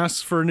he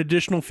asks for an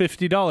additional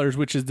 $50,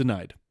 which is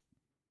denied.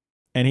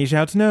 And he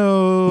shouts,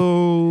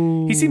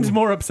 no. He seems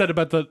more upset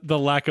about the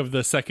lack of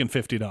the second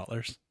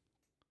 $50.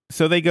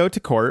 So they go to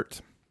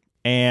court,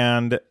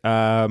 and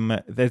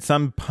there's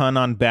some pun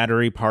on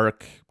Battery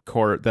Park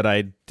Court that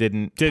I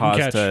didn't pause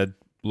catch. To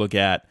look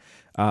at.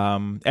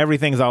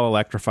 Everything's all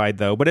electrified,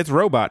 though, but it's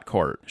robot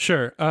court.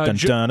 Sure. Dun,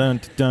 dun,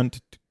 dun, dun,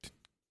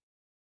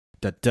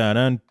 dun,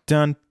 dun,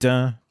 dun,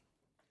 dun.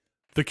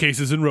 The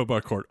cases in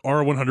robot court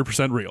are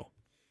 100% real.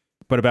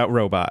 but about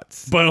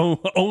robots. But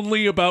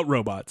only about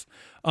robots.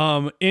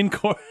 In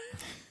court,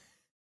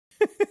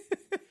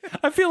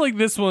 I feel like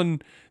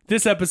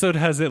this episode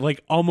has it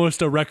like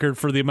almost a record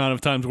for the amount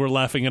of times we're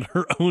laughing at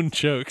our own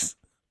jokes.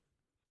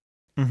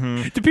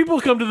 Mm-hmm. Do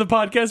people come to the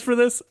podcast for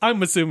this?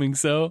 I'm assuming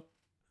so.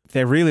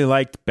 They really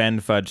liked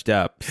Ben Fudged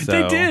Up. So.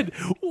 They did.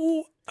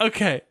 Ooh,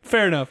 okay,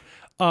 fair enough.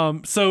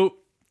 So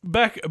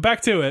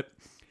back to it.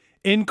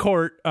 In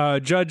court,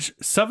 Judge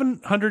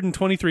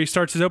 723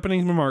 starts his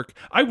opening remark,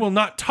 "I will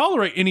not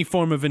tolerate any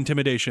form of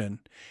intimidation."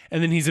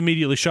 And then he's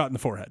immediately shot in the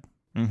forehead.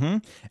 Mm-hmm.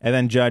 And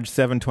then Judge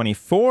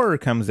 724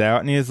 comes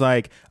out and he's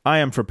like, "I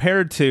am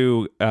prepared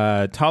to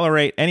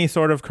tolerate any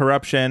sort of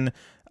corruption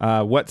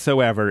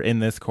whatsoever in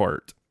this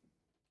court."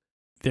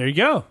 There you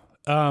go.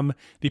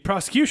 The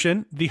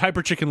prosecution, the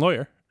Hyper Chicken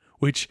lawyer,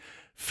 which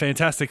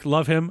fantastic.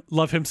 Love him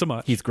so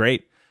much. He's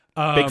great.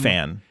 Big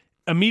fan.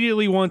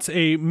 Immediately wants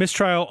a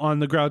mistrial on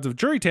the grounds of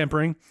jury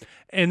tampering,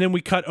 and then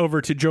we cut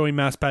over to Joey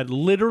Masspad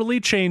literally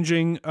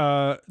changing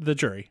the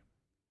jury.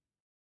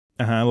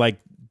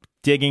 Like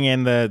digging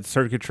in the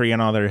circuitry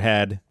on all their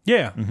head.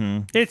 Yeah.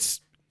 Mm-hmm.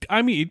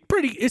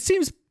 It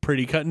seems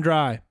pretty cut and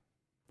dry.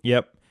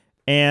 Yep.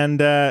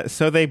 And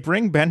so they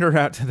bring Bender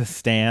out to the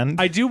stand.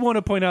 I do want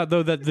to point out,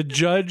 though, that the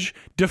judge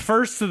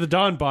defers to the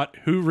Donbot,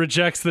 who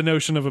rejects the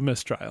notion of a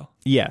mistrial.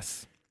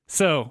 Yes.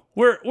 So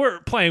we're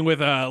playing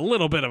with a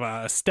little bit of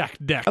a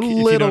stacked deck.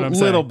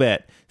 Little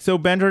bit. So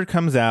Bender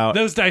comes out.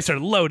 Those dice are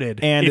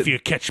loaded, and if you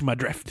catch my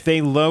drift.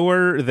 They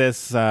lower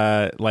this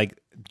like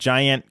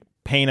giant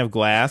pane of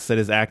glass that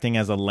is acting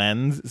as a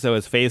lens, so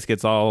his face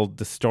gets all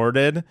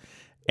distorted.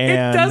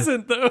 And it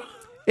doesn't, though.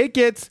 It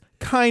gets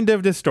kind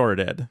of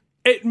distorted.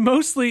 It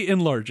mostly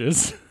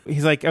enlarges.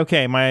 He's like,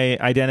 okay, my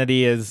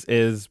identity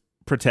is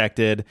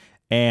protected,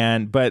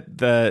 but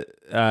the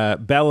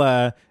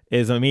Bella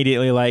is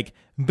immediately like,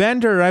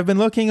 "Bender, I've been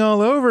looking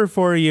all over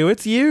for you.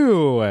 It's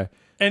you."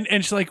 And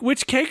she's like,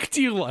 "Which cake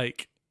do you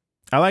like?"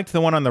 I liked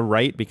the one on the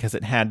right because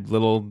it had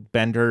little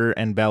Bender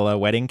and Bella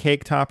wedding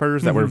cake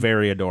toppers that were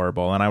very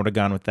adorable, and I would have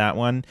gone with that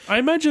one. I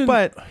imagine,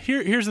 but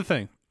here's the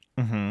thing.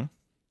 Mm-hmm.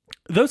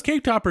 Those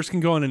cake toppers can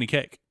go on any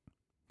cake.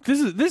 This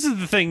is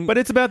the thing. But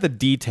it's about the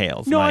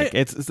details, no, Mike.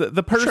 It's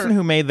the person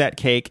who made that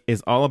cake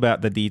is all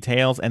about the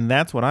details, and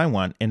that's what I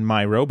want in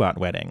my robot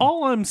wedding.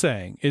 All I'm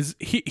saying is,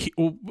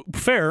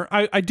 fair,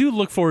 I do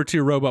look forward to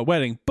your robot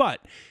wedding,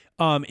 but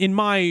in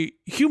my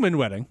human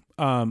wedding,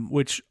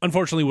 which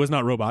unfortunately was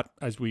not robot,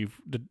 as we've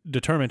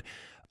determined.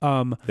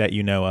 That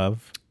you know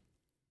of.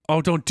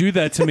 Oh, don't do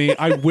that to me.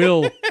 I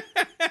will.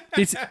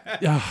 It's... Oh,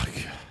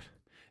 God.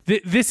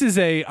 This is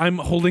I'm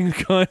holding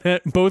a gun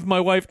at both my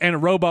wife and a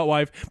robot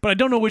wife, but I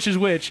don't know which is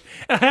which.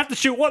 And I have to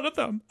shoot one of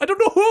them. I don't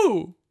know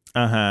who.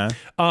 I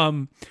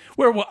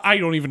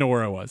don't even know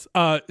where I was.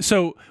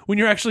 So when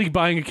you're actually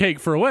buying a cake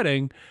for a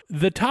wedding,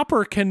 the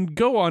topper can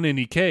go on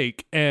any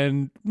cake.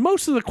 And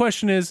most of the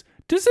question is,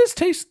 does this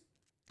taste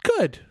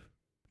good?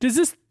 Does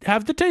this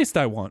have the taste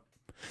I want?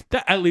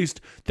 At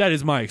least that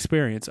is my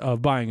experience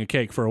of buying a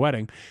cake for a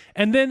wedding.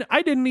 And then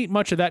I didn't eat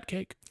much of that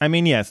cake. I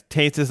mean, yes,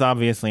 taste is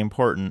obviously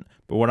important,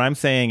 but what I'm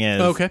saying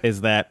is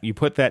that you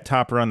put that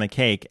topper on the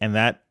cake, and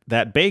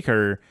that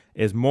baker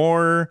is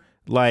more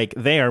like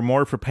they are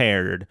more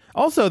prepared.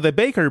 Also, the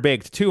baker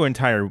baked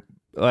there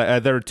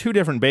are two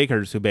different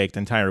bakers who baked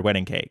entire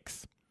wedding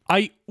cakes.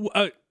 I'm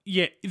going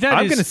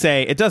to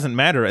say it doesn't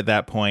matter at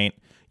that point.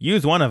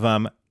 Use one of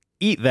them.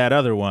 Eat that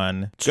other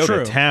one. Go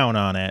to town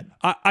on it.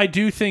 I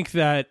do think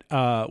that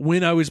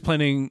when I was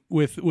planning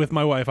with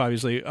my wife,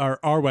 obviously,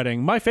 our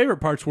wedding, my favorite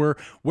parts were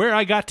where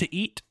I got to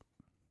eat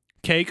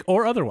cake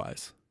or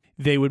otherwise.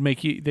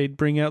 They'd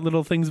bring out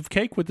little things of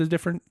cake with the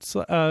different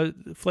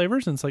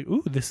flavors, and it's like,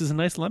 ooh, this is a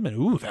nice lemon.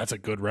 Ooh, that's a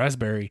good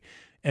raspberry.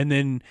 And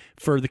then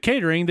for the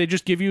catering, they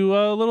just give you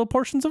little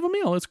portions of a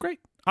meal. It's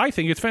great. I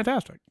think it's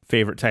fantastic.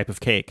 Favorite type of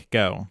cake?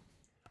 Go.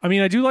 I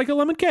mean, I do like a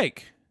lemon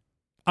cake.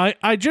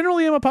 I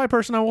generally am a pie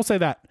person, I will say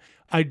that.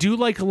 I do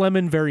like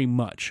lemon very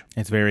much.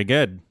 It's very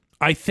good.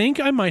 I think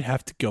I might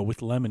have to go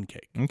with lemon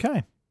cake.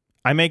 Okay.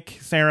 I make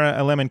Sarah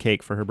a lemon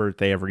cake for her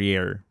birthday every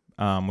year,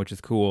 which is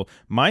cool.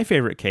 My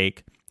favorite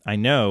cake, I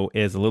know,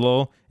 is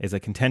a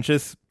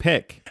contentious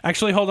pick.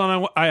 Actually, hold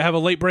on. I have a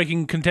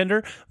late-breaking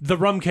contender. The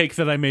rum cake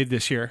that I made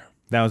this year.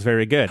 That was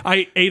very good.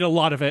 I ate a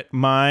lot of it.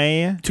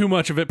 Too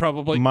much of it,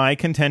 probably. My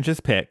contentious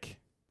pick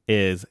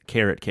is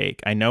carrot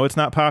cake. I know it's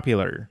not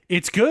popular.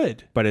 It's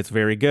good. But it's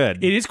very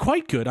good. It is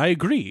quite good. I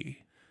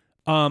agree.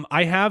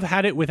 I have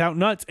had it without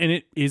nuts, and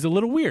it is a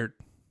little weird.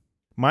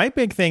 My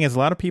big thing is a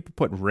lot of people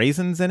put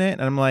raisins in it,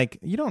 and I'm like,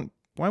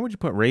 why would you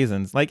put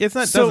raisins? Like,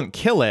 doesn't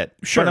kill it.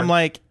 Sure. But I'm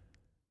like,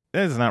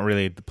 this is not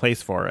really the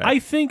place for it. I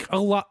think a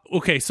lot.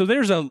 Okay, so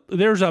there's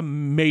a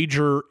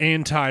major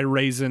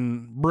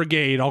anti-raisin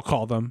brigade, I'll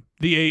call them.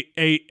 The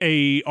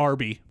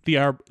ARB. The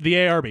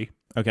ARB.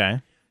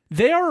 Okay.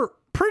 They are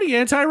pretty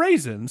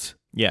anti-raisins.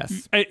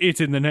 Yes.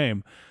 It's in the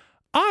name.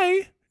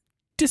 I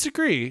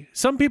disagree.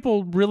 Some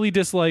people really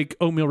dislike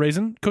oatmeal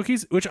raisin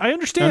cookies, which I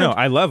understand. No,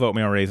 I love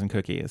oatmeal raisin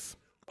cookies.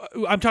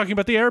 I'm talking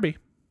about the ARB.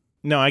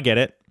 No, I get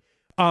it.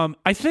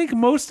 I think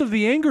most of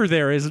the anger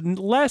there is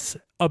less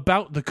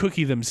about the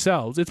cookie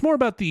themselves. It's more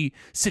about the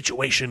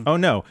situation. Oh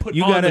no,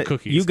 you gotta the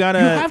cookies. You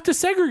have to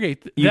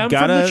segregate them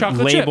from the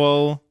chocolate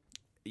label chip.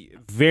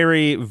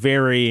 Very,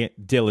 very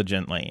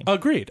diligently.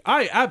 Agreed.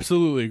 I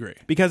absolutely agree.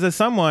 Because as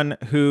someone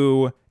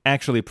who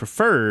actually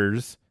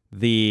prefers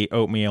the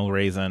oatmeal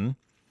raisin,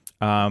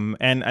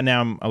 and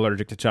now I'm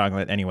allergic to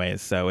chocolate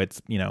anyways, so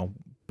it's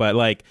but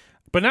like.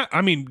 But not,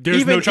 I mean,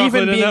 there's no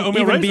chocolate in that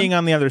oatmeal raisin. Being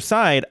on the other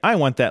side, I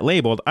want that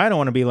labeled. I don't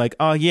want to be like,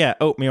 oh yeah,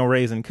 oatmeal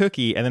raisin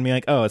cookie, and then be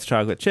like, oh, it's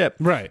chocolate chip.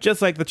 Right.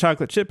 Just like the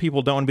chocolate chip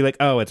people don't want to be like,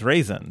 oh, it's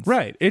raisins.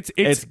 Right.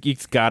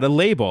 It's got a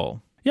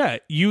label. Yeah.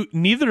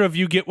 Neither of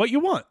you get what you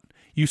want.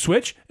 You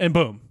switch and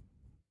boom.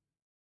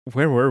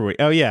 Where were we?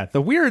 Oh yeah,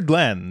 the weird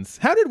lens.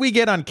 How did we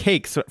get on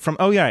cakes from?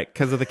 Oh yeah,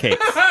 because of the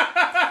cakes.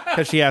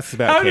 Because she asks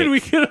about. How did we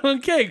get on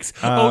cakes?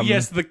 Oh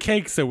yes, the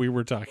cakes that we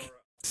were talking.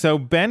 So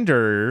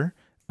Bender.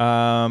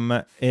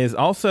 Is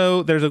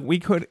also we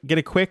could get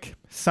a quick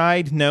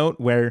side note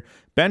where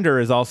Bender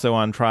is also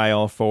on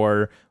trial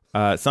for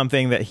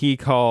something that he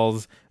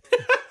calls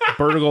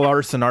burgle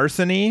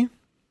arsony.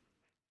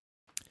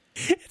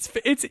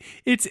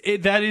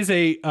 That is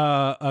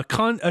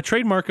a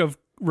trademark of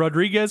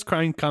Rodriguez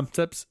Crime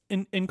Concepts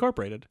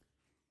Incorporated.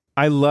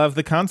 I love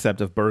the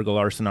concept of burgle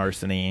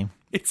arsony.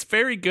 It's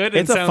very good.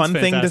 It's a fun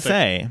thing to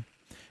say.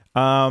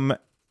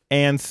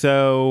 And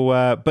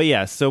so, but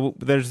yeah, so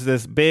there's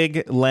this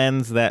big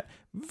lens that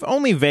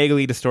only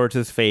vaguely distorts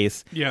his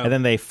face. Yeah. And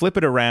then they flip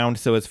it around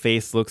so his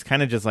face looks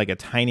kind of just like a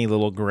tiny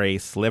little gray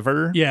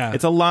sliver. Yeah.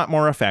 It's a lot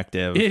more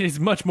effective. It is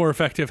much more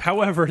effective.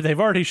 However, they've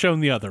already shown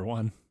the other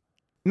one.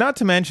 Not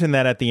to mention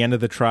that at the end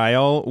of the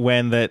trial,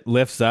 when that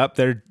lifts up,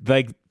 they're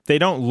like, they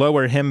don't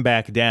lower him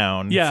back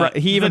down. Yeah.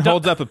 He even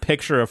holds up a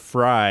picture of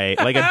Fry,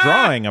 like a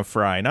drawing of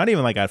Fry, not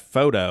even like a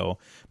photo,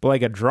 but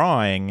like a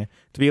drawing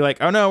to be like,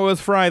 oh no, it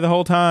was Fry the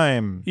whole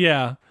time.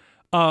 Yeah.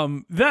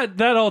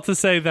 That all to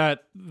say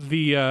that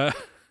the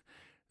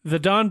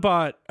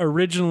Donbot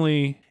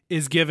originally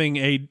is giving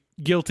a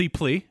guilty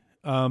plea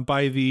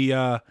by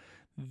the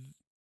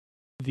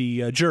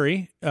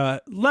jury,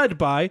 led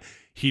by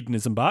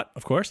Hedonism Bot,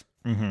 of course.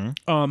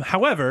 Mm-hmm.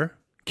 However,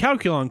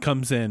 Calculon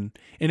comes in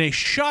a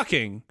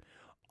shocking,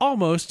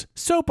 almost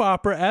soap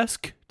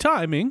opera-esque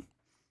timing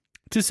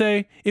to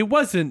say it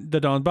wasn't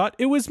the Donbot,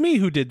 it was me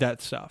who did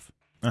that stuff.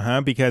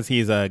 Because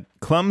he's a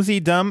clumsy,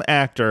 dumb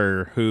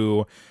actor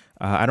who,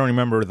 I don't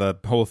remember the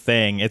whole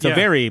thing. It's a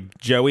very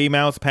Joey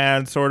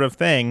Mousepad sort of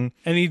thing.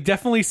 And he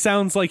definitely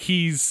sounds like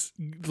he's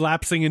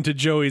lapsing into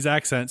Joey's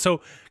accent.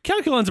 So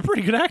Calculon's a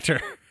pretty good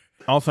actor.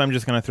 Also, I'm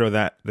just going to throw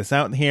this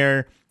out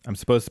here. I'm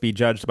supposed to be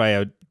judged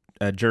by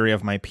a jury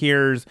of my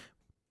peers.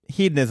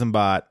 Hedonism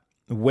Bot,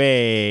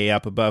 way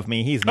up above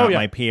me. He's not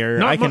my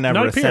peer. I can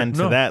never ascend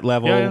to that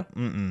level. Yeah.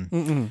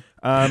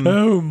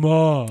 Oh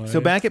my. So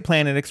back at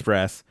Planet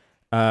Express,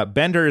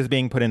 Bender is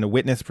being put into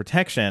witness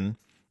protection,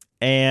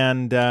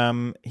 and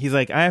he's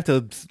like, I have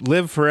to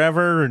live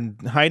forever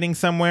and hiding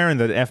somewhere. And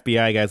the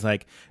FBI guy's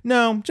like,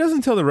 no, just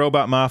until the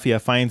robot mafia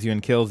finds you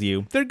and kills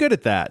you. They're good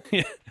at that.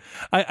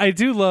 I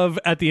do love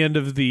at the end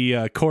of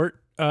the court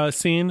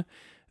scene,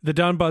 the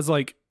Donbot's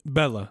like,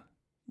 Bella,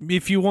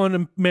 if you want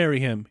to marry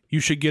him, you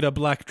should get a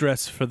black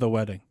dress for the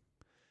wedding.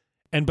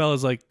 And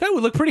Bella's like, that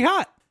would look pretty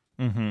hot.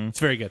 Mm-hmm. It's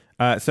very good.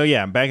 So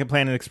yeah, back at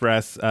Planet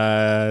Express,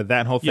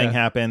 that whole thing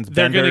happens.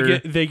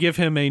 They give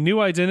him a new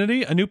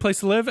identity, a new place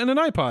to live, and an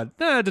iPod.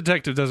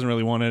 Detective doesn't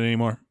really want it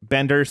anymore.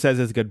 Bender says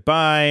his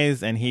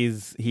goodbyes, and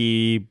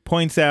he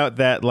points out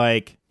that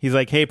he's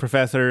like, hey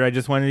professor, I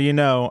just wanted you to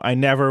know I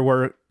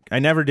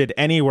never did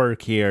any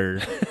work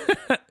here.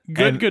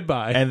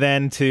 Goodbye. And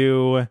then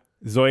to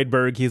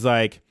Zoidberg, he's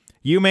like,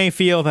 you may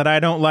feel that I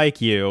don't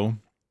like you,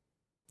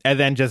 and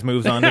then just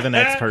moves on to the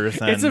next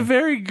person. It's a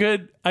very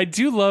good. I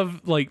do love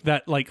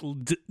that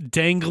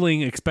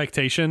dangling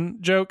expectation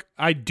joke.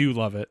 I do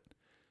love it.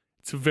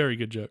 It's a very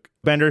good joke.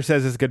 Bender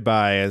says his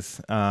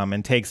goodbyes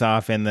and takes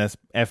off in this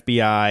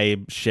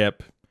FBI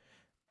ship.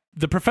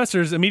 The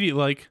professor's immediately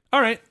like,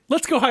 all right,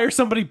 let's go hire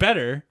somebody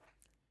better.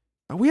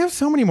 We have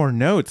so many more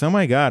notes. Oh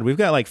my God. We've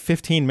got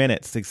 15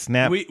 minutes to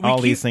snap these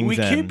things in. We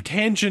keep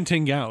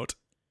tangenting out.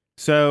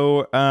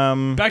 So,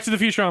 Back to the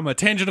Futurama,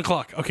 tangent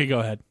o'clock. Okay,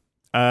 go ahead.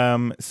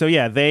 So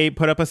yeah, they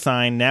put up a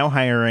sign, now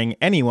hiring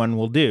anyone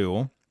will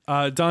do.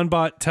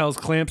 Donbot tells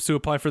Clamps to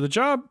apply for the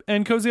job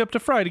and cozy up to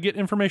Fry to get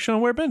information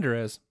on where Bender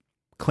is.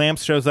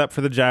 Clamps shows up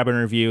for the job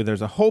interview.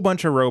 There's a whole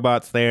bunch of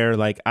robots there,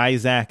 like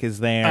Isaac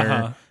is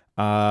there.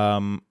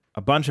 A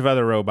bunch of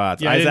other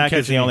robots. Yeah, Isaac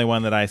is the only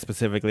one that I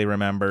specifically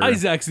remember.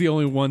 Isaac's the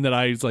only one that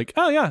I was like,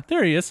 oh yeah,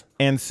 there he is.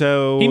 And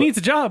so he needs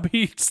a job.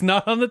 He's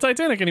not on the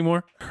Titanic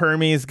anymore.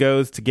 Hermes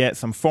goes to get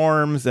some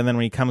forms, and then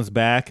when he comes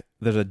back,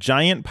 there's a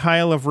giant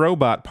pile of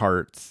robot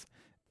parts.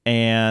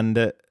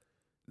 And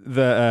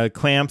the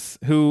Clamps,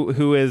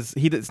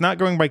 it's not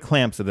going by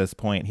Clamps at this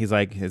point. He's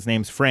like, his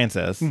name's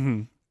Francis.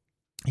 Mm-hmm.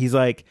 He's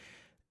like,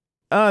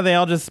 oh, they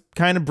all just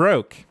kind of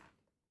broke.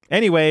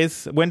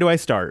 Anyways, when do I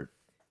start?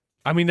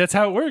 I mean, that's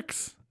how it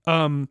works.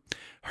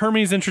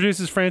 Hermes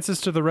introduces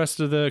Francis to the rest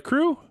of the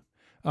crew.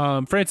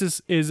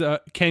 Francis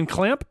can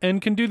clamp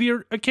and can do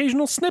the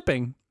occasional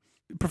snipping.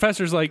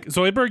 Professor's like,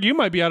 Zoidberg, you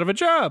might be out of a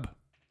job.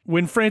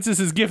 When Francis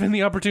is given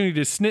the opportunity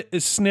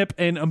to snip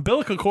an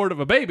umbilical cord of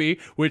a baby,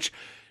 which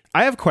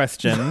I have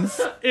questions,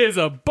 is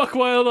a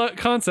buck-wild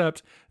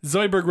concept,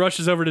 Zoidberg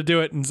rushes over to do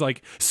it and is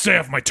like, stay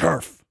off my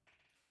turf.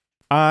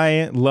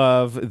 I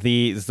love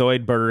the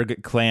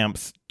Zoidberg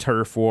clamps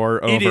turf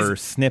war over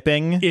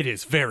snipping. It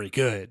is very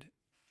good.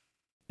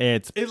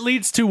 It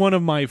leads to one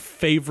of my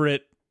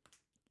favorite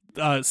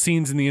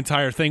scenes in the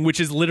entire thing, which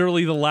is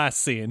literally the last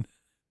scene.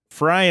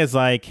 Fry is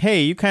like,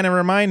 hey, you kind of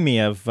remind me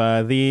of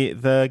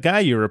the guy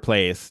you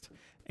replaced.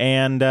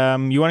 And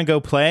you want to go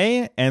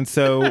play? And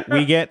so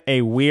we get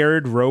a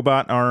weird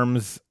Robot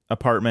Arms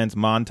apartment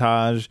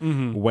montage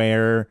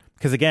where,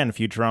 because again,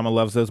 Futurama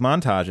loves those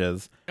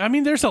montages. I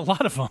mean, there's a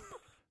lot of them.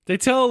 They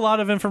tell a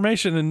lot of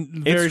information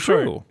in very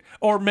short. True.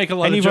 Or make a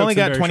lot of jokes. And you've only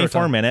got in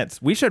 24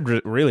 minutes. We should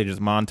really just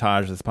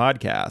montage this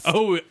podcast.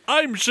 Oh,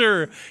 I'm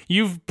sure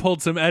you've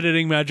pulled some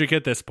editing magic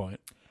at this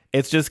point.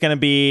 It's just going to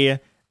be...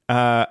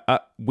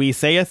 we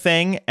say a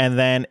thing and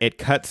then it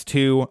cuts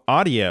to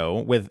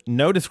audio with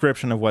no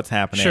description of what's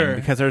happening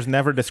because there's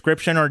never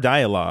description or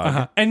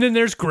dialogue. And then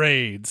there's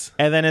grades.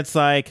 And then it's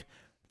like,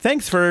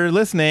 thanks for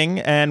listening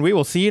and we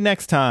will see you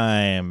next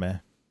time.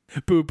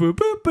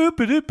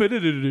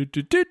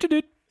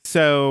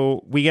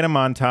 So we get a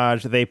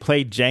montage. They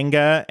play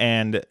Jenga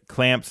and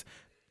Clamps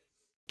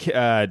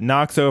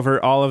knocks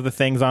over all of the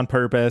things on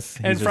purpose.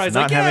 And He's Fry's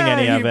not like, having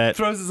any of it.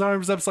 Throws his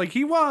arms up like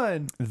he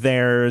won.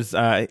 There's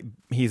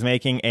he's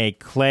making a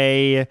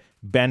clay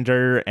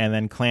bender and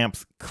then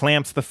clamps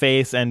the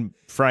face and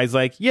Fry's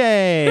like,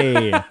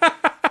 yay.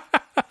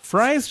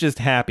 Fry's just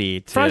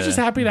happy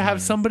to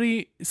have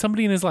somebody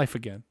in his life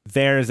again.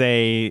 There's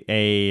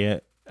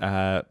a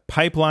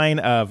pipeline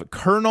of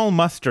Colonel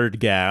Mustard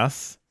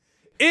gas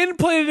in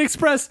Planet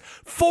Express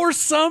for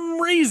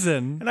some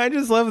reason. And I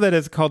just love that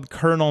it's called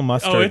Colonel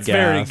Mustard gas. Oh, it's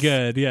very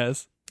good,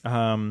 yes.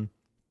 And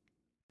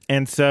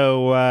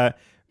so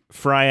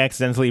Fry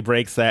accidentally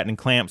breaks that and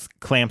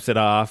clamps it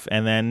off.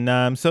 And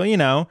then, so, you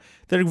know,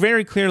 they're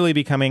very clearly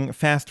becoming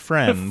fast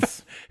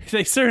friends.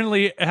 They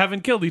certainly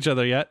haven't killed each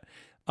other yet.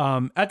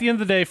 At the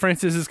end of the day,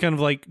 Francis is kind of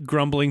like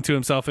grumbling to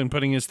himself and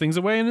putting his things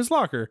away in his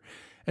locker.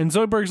 And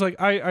Zoidberg's like,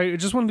 I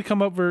just wanted to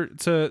come over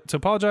to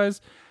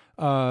apologize.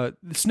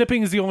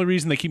 Snipping is the only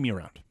reason they keep me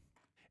around.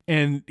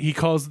 And he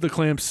calls the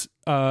clamps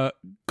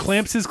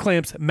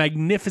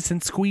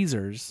magnificent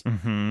squeezers.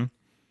 Mm-hmm.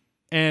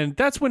 And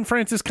that's when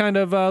Francis kind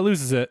of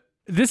loses it.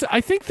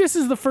 I think this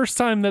is the first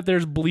time that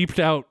there's bleeped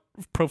out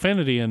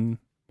profanity in.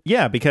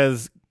 Yeah,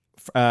 because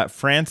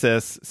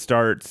Francis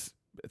starts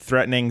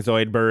threatening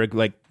Zoidberg,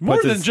 like more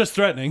than just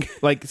threatening,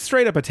 like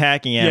straight up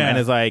attacking him, and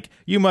is like,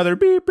 "You mother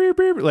beep beep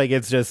beep!" Like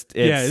it's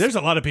there's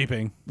a lot of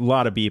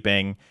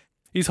beeping.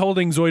 He's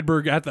holding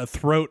Zoidberg at the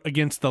throat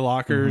against the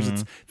lockers. Mm-hmm.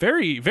 It's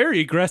very,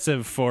 very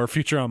aggressive for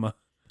Futurama.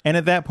 And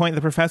at that point,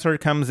 the professor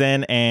comes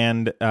in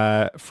and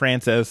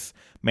Francis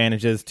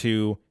manages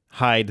to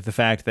hide the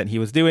fact that he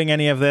was doing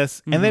any of this.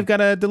 Mm-hmm. And they've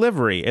got a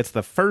delivery. It's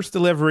the first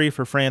delivery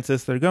for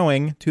Francis. They're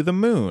going to the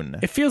moon.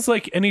 It feels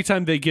like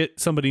anytime they get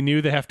somebody new,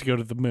 they have to go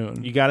to the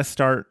moon. You got to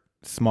start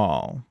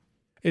small.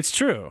 It's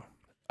true.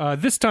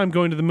 This time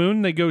going to the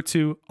moon, they go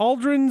to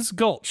Aldrin's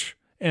Gulch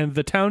and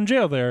the town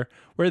jail there,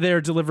 where they are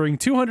delivering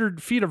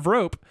 200 feet of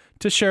rope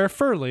to Sheriff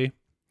Furley,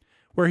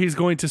 where he's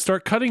going to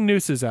start cutting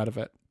nooses out of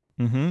it.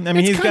 Mm-hmm. I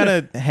mean, he's got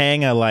to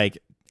hang a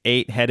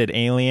 8-headed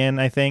alien,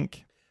 I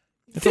think.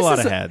 It's a lot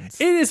of heads.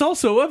 It is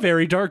also a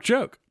very dark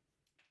joke.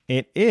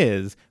 It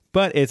is,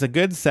 but it's a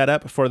good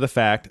setup for the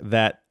fact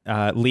that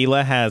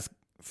Leela has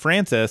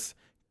Francis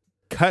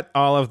cut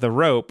all of the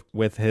rope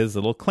with his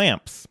little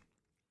clamps.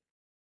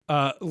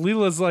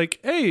 Leela's like,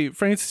 hey,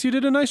 Francis, you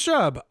did a nice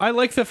job. I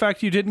like the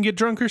fact you didn't get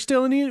drunk or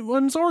steal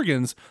anyone's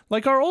organs,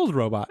 like our old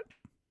robot.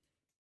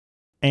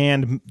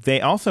 And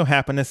they also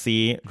happen to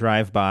see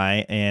drive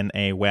by in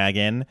a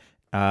wagon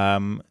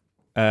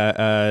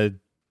a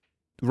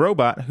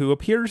robot who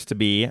appears to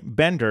be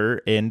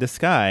Bender in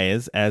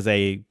disguise as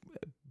a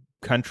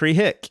country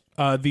hick.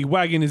 The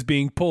wagon is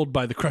being pulled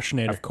by the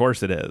Crushinator. Of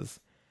course it is.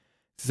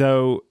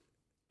 So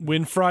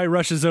when Fry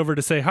rushes over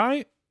to say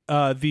hi,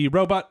 the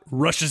robot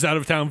rushes out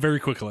of town very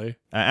quickly.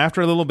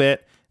 After a little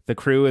bit, the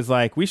crew is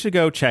like, we should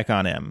go check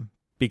on him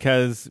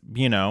because,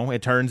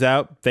 it turns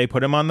out they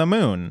put him on the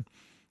moon.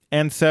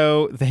 And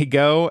so they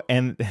go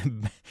and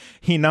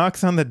he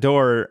knocks on the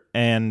door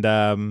and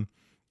the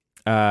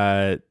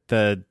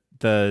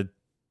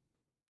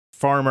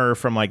farmer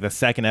from the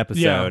second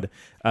episode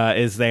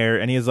is there.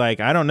 And he's like,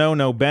 I don't know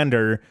no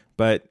Bender,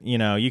 but,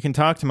 you can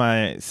talk to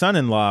my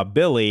son-in-law,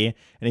 Billy.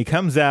 And he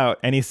comes out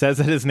and he says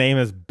that his name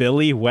is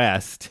Billy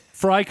West.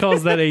 Fry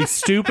calls that a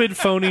stupid,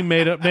 phony,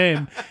 made-up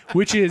name,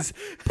 which is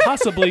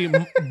possibly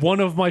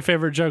one of my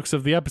favorite jokes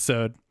of the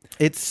episode.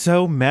 It's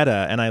so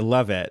meta, and I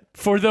love it.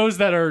 For those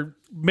that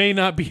may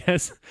not be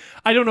as...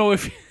 I don't know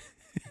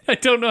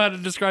how to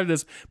describe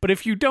this, but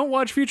if you don't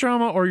watch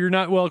Futurama or you're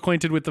not well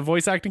acquainted with the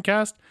voice acting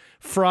cast,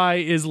 Fry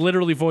is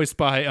literally voiced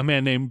by a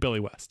man named Billy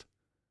West.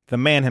 the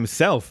man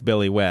himself,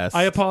 Billy West.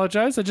 I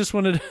apologize. I just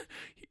wanted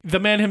the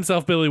man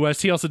himself, Billy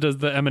West. He also does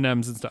the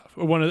M&Ms and stuff.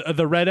 One of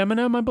the red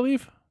M&M, I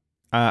believe.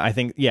 I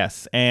think,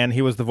 yes. And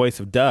he was the voice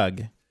of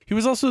Doug. He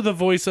was also the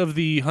voice of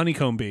the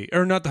honeycomb bee.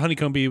 Or not the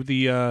honeycomb bee,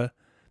 the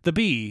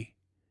bee.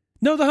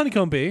 No, the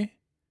honeycomb bee.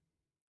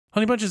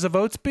 Honey Bunches of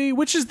Oats bee?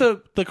 Which is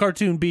the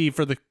cartoon bee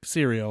for the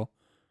cereal?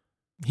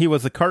 He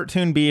was a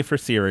cartoon bee for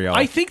cereal.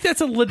 I think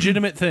that's a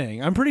legitimate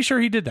thing. I'm pretty sure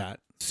he did that.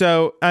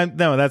 So,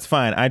 no, that's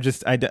fine.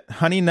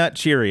 Honey Nut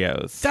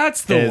Cheerios.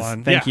 That's the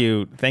one.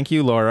 Thank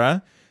you,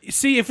 Laura.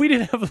 See, if we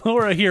didn't have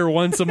Laura here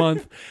once a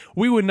month,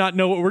 we would not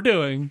know what we're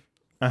doing.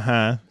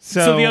 Uh-huh.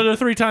 So the other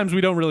 3 times,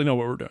 we don't really know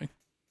what we're doing.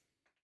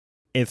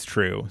 It's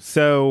true.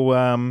 So,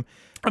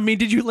 I mean,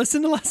 did you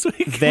listen to last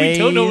week? We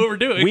don't know what we're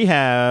doing. We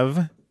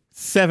have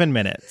 7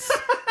 minutes.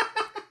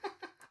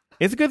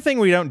 It's a good thing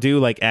we don't do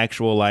like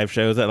actual live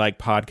shows at like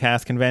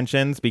podcast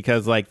conventions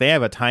because like they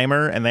have a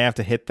timer and they have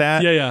to hit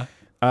that. Yeah.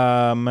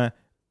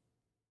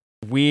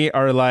 We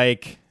are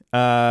like,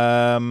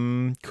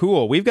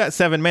 cool. We've got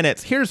 7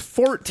 minutes. Here's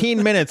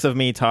 14 minutes of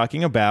me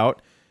talking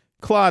about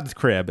Claude's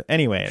crib.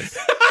 Anyways.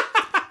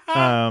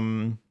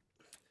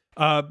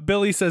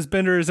 Billy says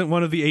Bender isn't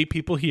one of the 8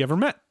 people he ever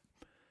met.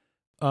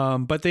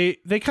 But they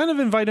kind of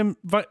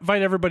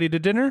invite everybody to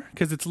dinner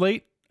because it's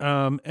late.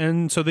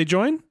 And so they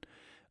join.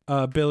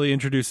 Billy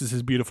introduces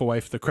his beautiful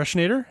wife, the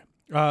Crushinator.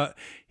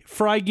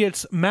 Fry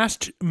gets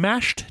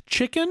mashed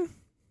chicken.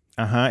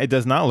 It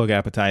does not look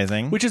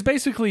appetizing. Which is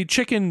basically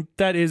chicken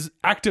that is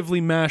actively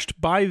mashed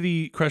by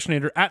the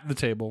Crushinator at the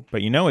table.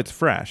 But you know it's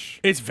fresh.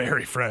 It's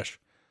very fresh.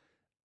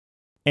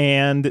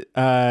 And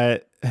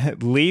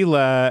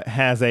Leela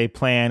has a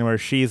plan where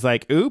she's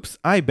like, oops,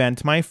 I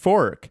bent my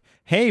fork.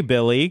 Hey,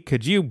 Billy,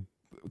 could you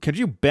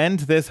bend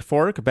this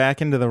fork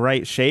back into the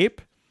right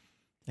shape?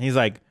 And he's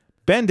like,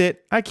 bend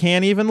it. I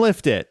can't even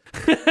lift it.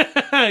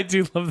 I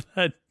do love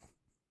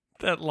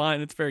that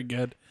line. It's very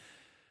good.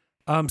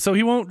 So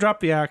he won't drop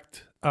the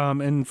act.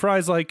 And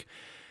Fry's like,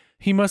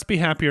 he must be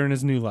happier in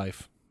his new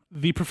life.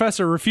 The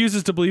professor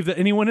refuses to believe that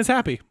anyone is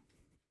happy.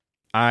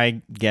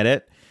 I get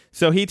it.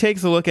 So he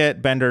takes a look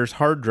at Bender's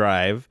hard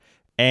drive,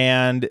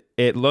 and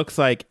it looks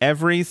like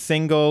every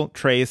single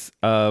trace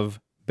of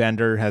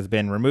Bender has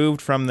been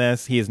removed from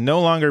this. He is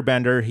no longer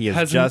Bender. He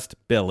is just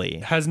Billy.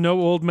 Has no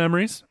old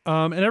memories.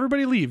 And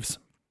everybody leaves.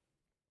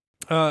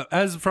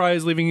 As Fry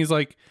is leaving, he's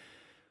like,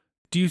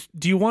 do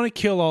you want to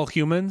kill all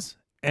humans?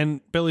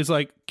 And Billy's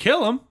like,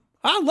 kill them?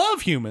 I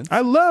love humans. I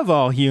love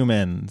all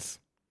humans.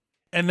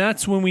 And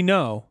that's when we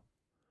know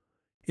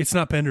it's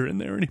not Bender in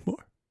there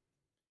anymore.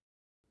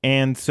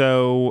 And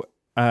so,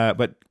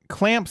 but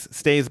Clamps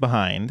stays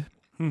behind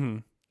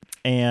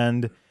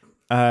and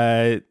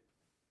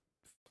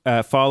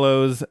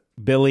follows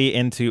Billy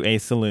into a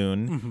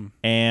saloon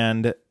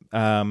and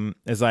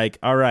is like,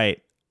 all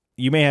right,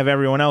 you may have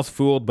everyone else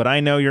fooled, but I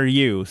know you're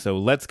you, so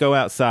let's go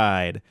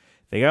outside.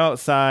 They go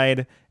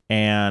outside,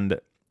 and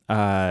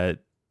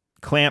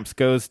Clamps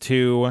goes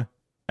to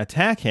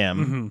attack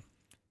him,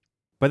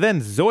 but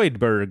then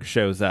Zoidberg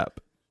shows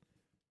up.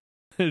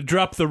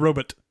 Drop the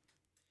robot.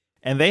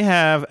 And they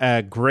have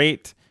a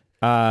great...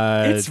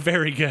 it's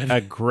very good.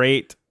 A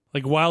great...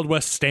 Like Wild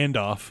West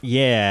standoff.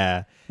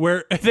 Yeah.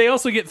 Where they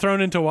also get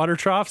thrown into water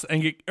troughs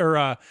and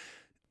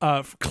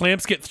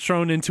Clamps gets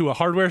thrown into a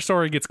hardware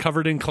store and gets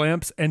covered in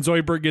clamps, and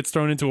Zoidberg gets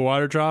thrown into a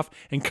water trough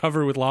and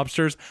covered with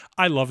lobsters.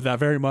 I love that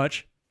very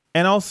much.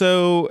 And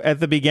also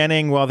at the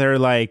beginning, while they're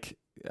like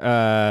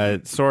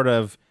sort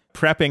of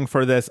prepping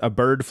for this, a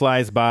bird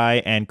flies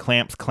by and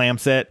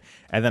clamps it,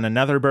 and then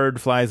another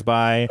bird flies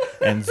by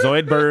and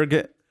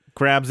Zoidberg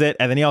grabs it,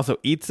 and then he also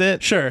eats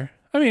it. Sure.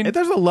 I mean,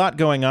 there's a lot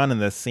going on in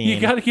this scene. You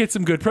got to get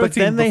some good protein. But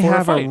then they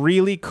have a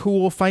really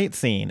cool fight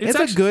scene. It's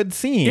a good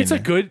scene. It's a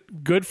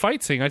good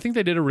fight scene. I think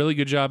they did a really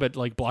good job at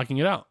like blocking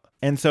it out.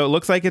 And so it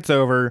looks like it's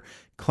over.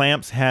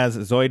 Clamps has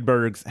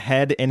Zoidberg's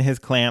head in his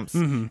clamps,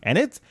 and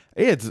it's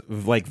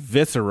like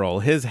visceral.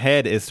 His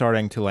head is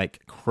starting to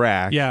like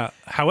crack. Yeah.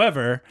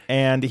 However,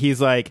 and he's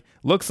like,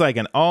 looks like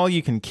an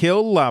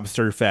all-you-can-kill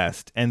lobster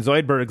fest. And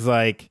Zoidberg's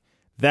like,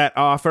 that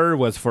offer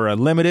was for a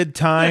limited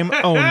time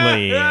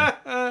only.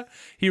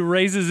 He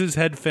raises his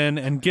head fin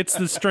and gets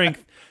the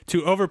strength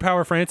to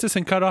overpower Francis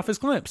and cut off his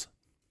clamps.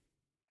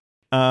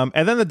 And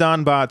then the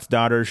Donbot's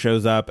daughter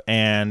shows up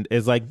and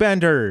is like,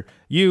 Bender,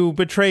 you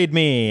betrayed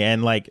me,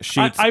 and like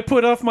shoots. I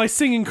put off my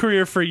singing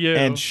career for you.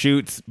 And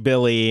shoots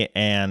Billy,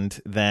 and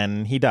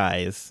then he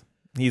dies.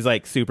 He's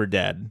like super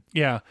dead.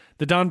 Yeah.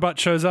 The Donbot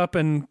shows up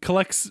and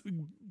collects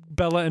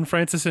Bella and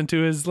Francis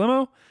into his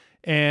limo,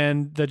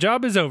 and the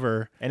job is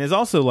over. And is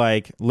also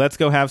like, let's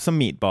go have some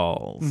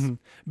meatballs.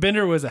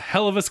 Bender was a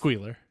hell of a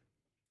squealer.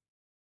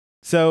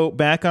 So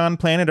back on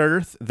planet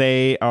Earth,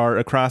 they are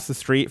across the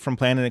street from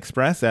Planet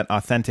Express at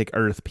Authentic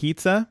Earth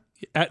Pizza.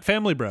 At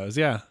Family Bros,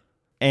 yeah.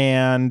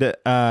 And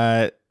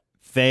Fry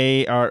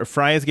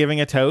is giving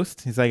a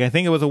toast. He's like, I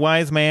think it was a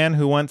wise man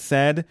who once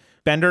said,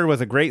 Bender was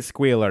a great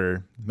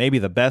squealer. Maybe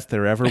the best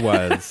there ever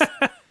was.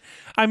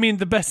 I mean,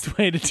 the best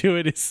way to do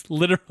it is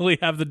literally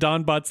have the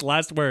Donbot's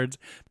last words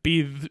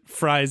be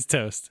Fry's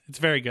toast. It's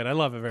very good. I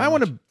love it very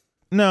much.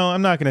 No,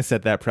 I'm not going to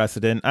set that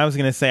precedent. I was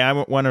going to say I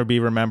want to be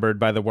remembered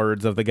by the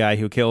words of the guy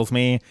who kills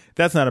me.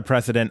 That's not a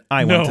precedent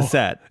I want to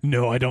set.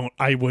 No, I don't.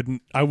 I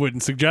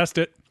wouldn't suggest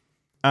it.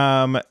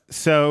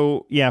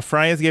 So yeah,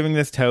 Fry is giving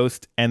this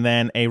toast, and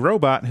then a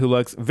robot who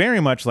looks very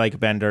much like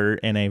Bender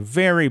in a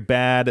very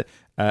bad,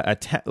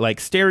 like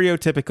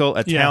stereotypical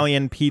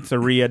Italian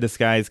pizzeria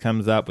disguise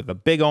comes up with a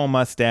big old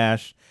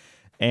mustache,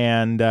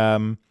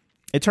 and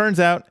it turns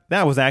out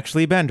that was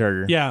actually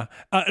Bender. Yeah.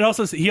 He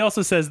also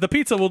says the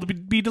pizza will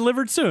be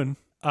delivered soon,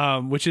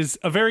 which is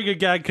a very good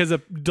gag because a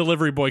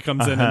delivery boy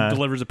comes in and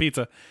delivers a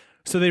pizza.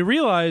 So they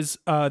realize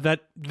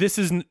that this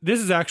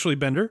is actually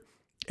Bender,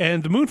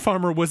 and the moon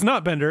farmer was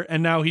not Bender,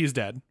 and now he's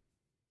dead.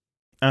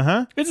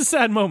 It's a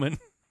sad moment.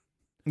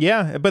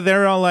 Yeah, but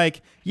they're all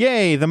like,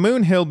 yay, the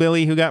moon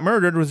hillbilly who got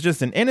murdered was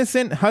just an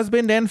innocent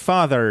husband and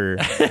father.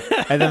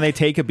 And then they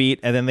take a beat,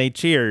 and then they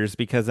cheers,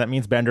 because that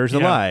means Bender's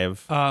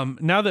alive.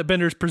 Now that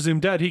Bender's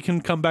presumed dead, he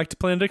can come back to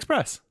Planet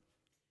Express.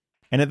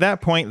 And at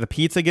that point, the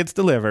pizza gets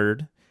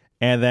delivered,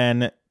 and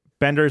then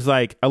Bender's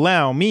like,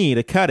 allow me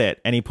to cut it.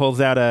 And he pulls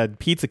out a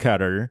pizza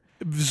cutter.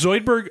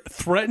 Zoidberg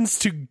threatens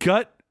to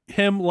gut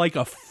him like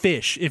a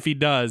fish if he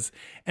does,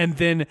 and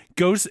then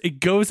goes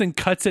and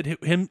cuts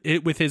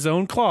it with his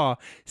own claw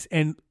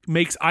and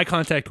makes eye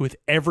contact with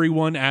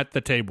everyone at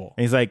the table.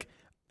 And he's like,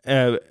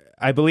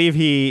 I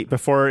believe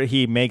before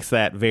he makes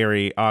that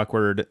very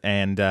awkward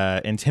and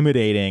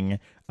intimidating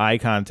eye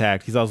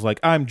contact, he's also like,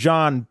 I'm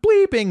John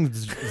bleeping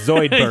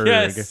Zoidberg.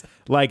 Yes.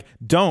 Like,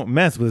 don't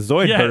mess with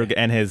Zoidberg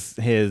and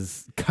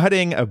his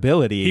cutting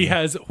ability. He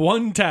has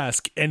one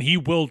task, and he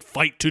will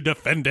fight to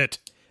defend it.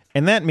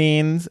 And that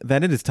means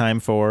that it is time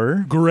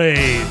for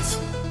grades.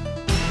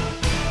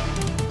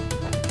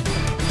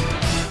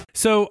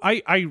 So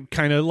I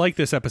kind of like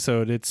this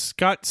episode. It's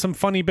got some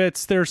funny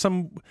bits. There's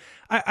some.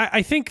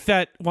 I think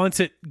that once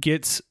it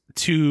gets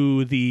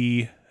to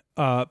the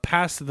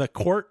past the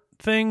court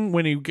thing,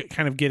 when you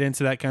kind of get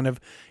into that kind of,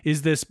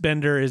 is this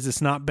Bender, is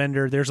this not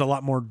Bender, there's a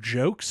lot more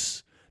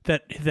jokes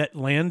that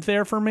land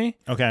there for me.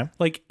 Okay.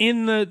 Like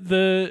in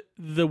the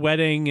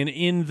wedding and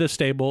in the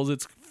stables,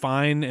 it's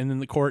fine, and in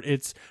the court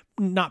it's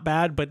not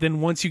bad, but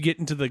then once you get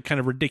into the kind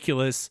of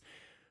ridiculous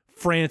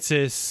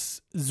Francis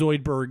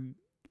Zoidberg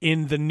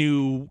in the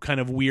new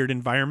kind of weird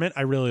environment,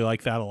 I really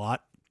like that a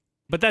lot.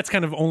 But that's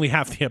kind of only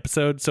half the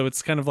episode, so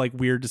it's kind of like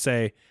weird to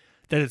say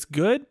that it's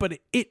good, but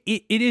it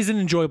is an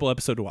enjoyable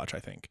episode to watch, I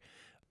think.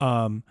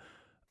 I'm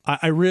a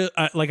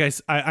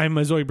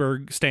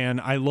Zoidberg stan.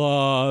 I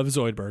love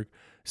Zoidberg.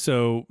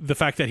 So the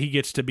fact that he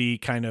gets to be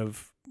kind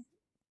of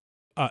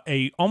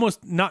a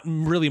almost not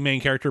really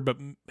main character, but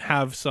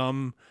have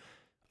some.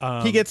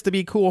 He gets to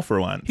be cool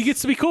for once. He gets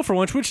to be cool for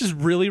once, which is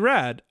really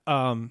rad.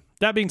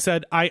 That being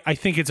said, I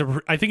think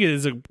it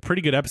is a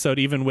pretty good episode,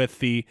 even with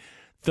the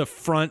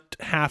front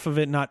half of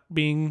it not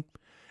being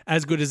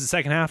as good as the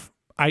second half.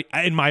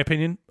 In my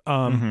opinion,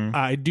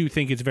 I do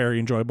think it's very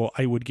enjoyable.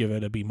 I would give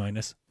it a B-.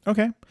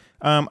 Okay.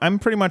 I'm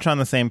pretty much on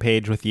the same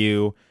page with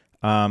you.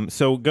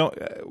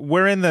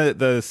 We're in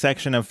the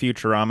section of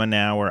Futurama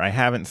now where I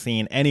haven't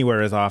seen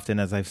anywhere as often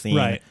as I've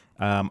seen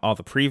all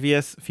the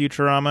previous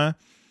Futurama.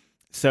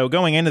 So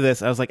going into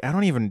this, I was like,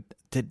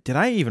 did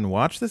I even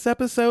watch this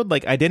episode?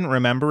 Like, I didn't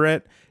remember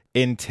it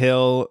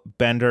until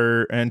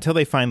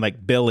they find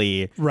like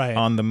Billy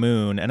on the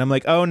moon. And I'm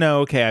like, oh no,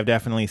 okay, I've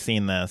definitely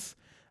seen this.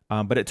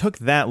 But it took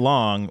that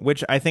long,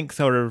 which I think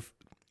sort of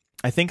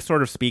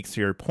speaks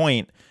to your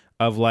point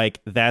of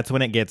like, that's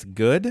when it gets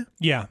good.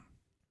 Yeah.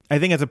 I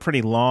think it's a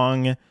pretty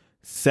long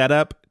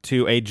setup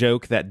to a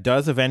joke that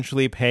does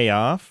eventually pay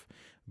off,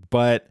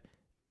 but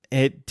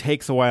it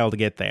takes a while to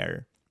get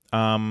there.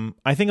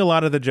 I think a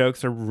lot of the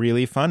jokes are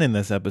really fun in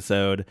this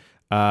episode.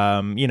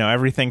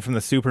 Everything from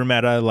the super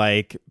meta,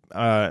 like,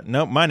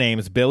 nope, my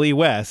name's Billy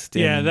West.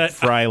 And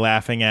Fry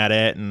laughing at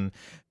it, and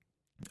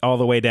all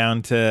the way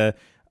down to,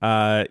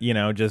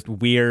 just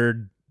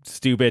weird,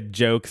 stupid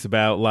jokes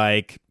about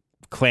like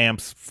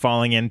clamps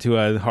falling into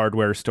a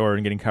hardware store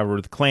and getting covered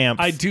with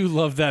clamps. I do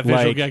love that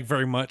visual gag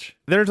very much.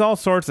 There's all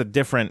sorts of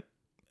different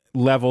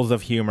levels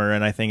of humor,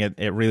 and I think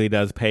it really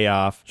does pay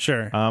off.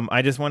 Sure.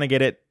 I just want to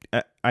get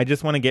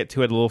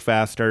to it a little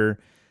faster,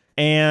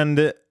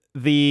 and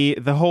the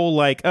whole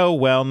like, oh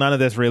well, none of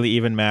this really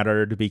even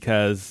mattered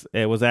because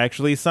it was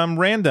actually some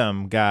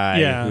random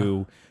guy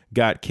who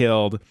got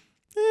killed.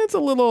 It's a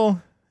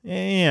little, the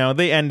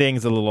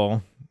ending's a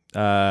little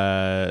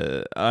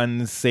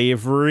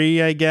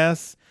unsavory, I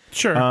guess.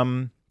 Sure.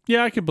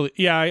 Yeah, I could believe.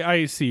 Yeah,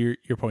 I see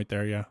your point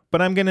there. Yeah,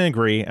 but I'm gonna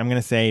agree. I'm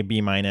gonna say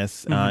B-.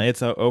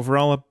 It's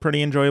overall a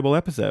pretty enjoyable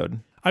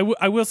episode. I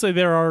will say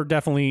there are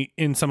definitely,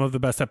 in some of the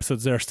best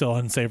episodes, there are still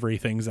unsavory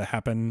things that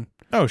happen.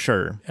 Oh,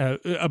 sure.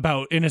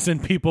 About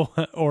innocent people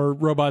or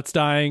robots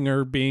dying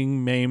or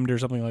being maimed or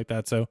something like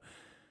that. So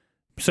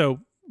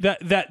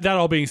that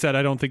all being said,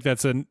 I don't think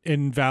that's an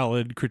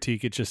invalid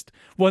critique. It's just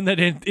one that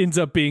ends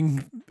up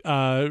being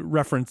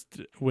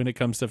referenced when it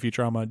comes to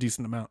Futurama a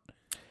decent amount.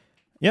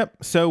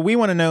 Yep. So we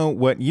want to know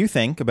what you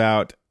think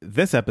about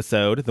this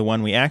episode, the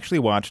one we actually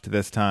watched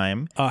this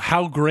time.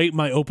 How great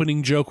my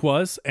opening joke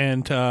was,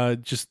 and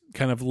just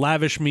kind of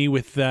lavish me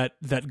with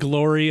that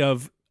glory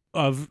of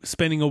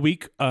spending a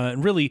week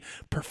and really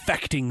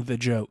perfecting the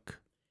joke.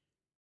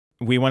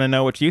 We want to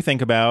know what you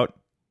think about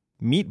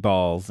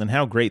meatballs and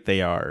how great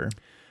they are.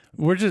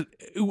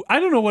 I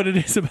don't know what it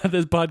is about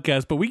this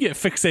podcast, but we get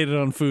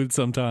fixated on food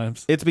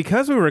sometimes. It's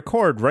because we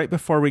record right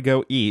before we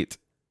go eat.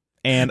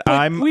 And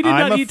but we did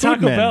not eat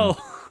Taco foodman.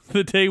 Bell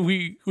the day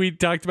we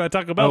talked about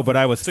Taco Bell. Oh, but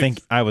I was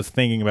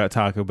thinking about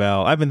Taco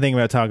Bell. I've been thinking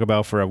about Taco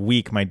Bell for a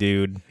week, my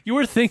dude. You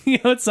were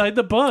thinking outside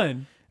the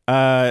bun.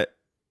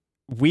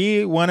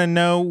 We want to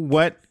know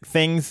what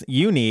things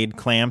you need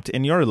clamped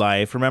in your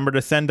life. Remember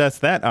to send us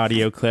that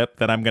audio clip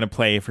that I'm going to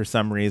play for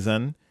some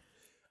reason.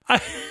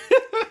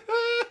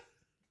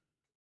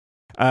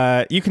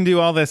 You can do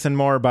all this and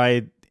more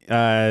by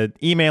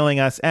emailing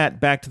us at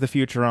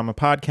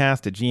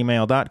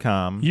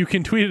backtothefuturamapodcast@gmail.com. You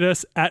can tweet at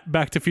us at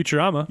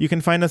backtofuturama. You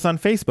can find us on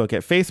Facebook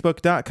at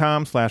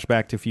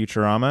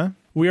facebook.com/backtofuturama.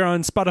 We are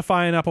on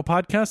Spotify and Apple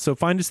Podcasts, so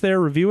find us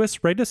there, review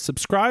us, rate us,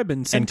 subscribe,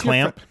 and send to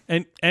clamp.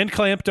 And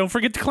clamp. Don't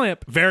forget to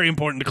clamp. Very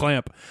important to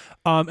clamp.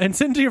 And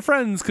send to your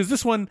friends, because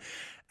this one,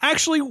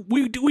 actually,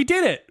 we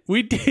did it.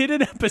 We did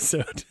an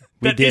episode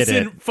that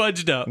isn't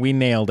fudged up. We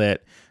nailed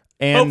it.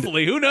 And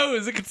hopefully, who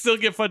knows? It could still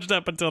get fudged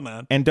up until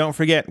now. And don't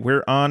forget,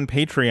 we're on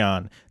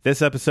Patreon. This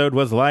episode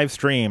was live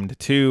streamed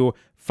to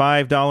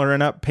 $5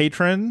 and up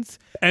patrons.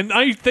 And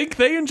I think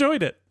they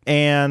enjoyed it.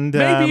 And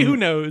maybe, who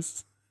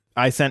knows?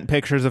 I sent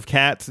pictures of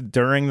cats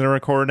during the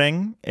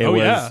recording. It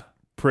was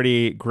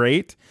pretty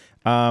great.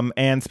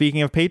 And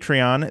speaking of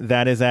Patreon,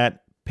 that is at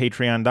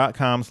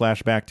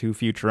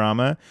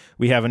patreon.com/backtofuturama.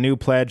 We have a new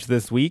pledge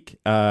this week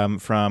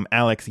from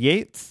Alex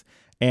Yates.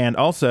 And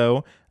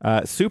also,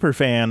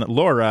 superfan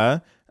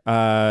Laura,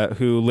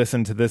 who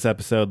listened to this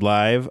episode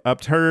live,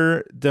 upped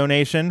her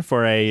donation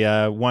for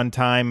a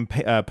one-time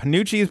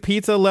Panucci's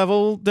Pizza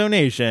level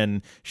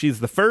donation.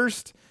 She's the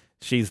first.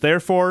 She's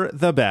therefore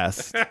the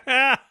best.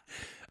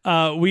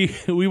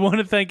 We want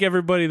to thank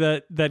everybody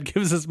that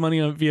gives us money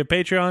via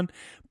Patreon,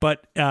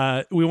 but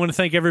we want to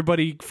thank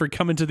everybody for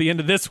coming to the end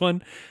of this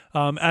one,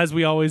 as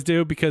we always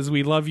do, because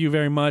we love you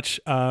very much,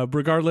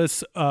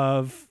 regardless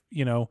of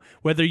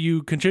whether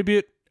you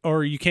contribute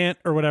or you can't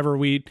or whatever.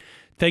 We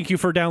thank you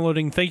for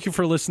downloading, thank you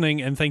for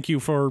listening, and thank you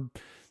for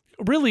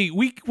really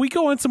we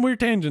go on some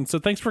weird tangents. So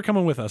thanks for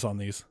coming with us on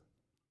these.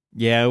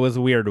 Yeah, it was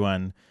a weird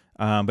one.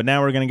 But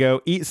now we're gonna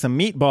go eat some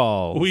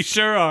meatballs. We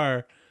sure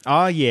are.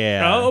 Oh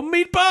yeah. Oh,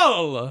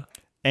 meatball.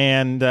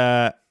 And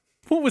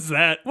what was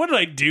that? What did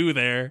I do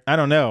there? I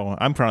don't know.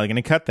 I'm probably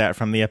gonna cut that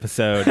from the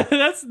episode.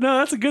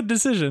 That's a good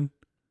decision.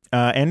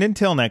 And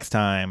until next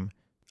time,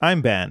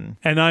 I'm Ben.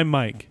 And I'm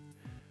Mike.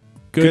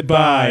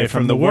 Goodbye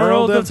from the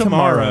world of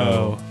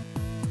tomorrow.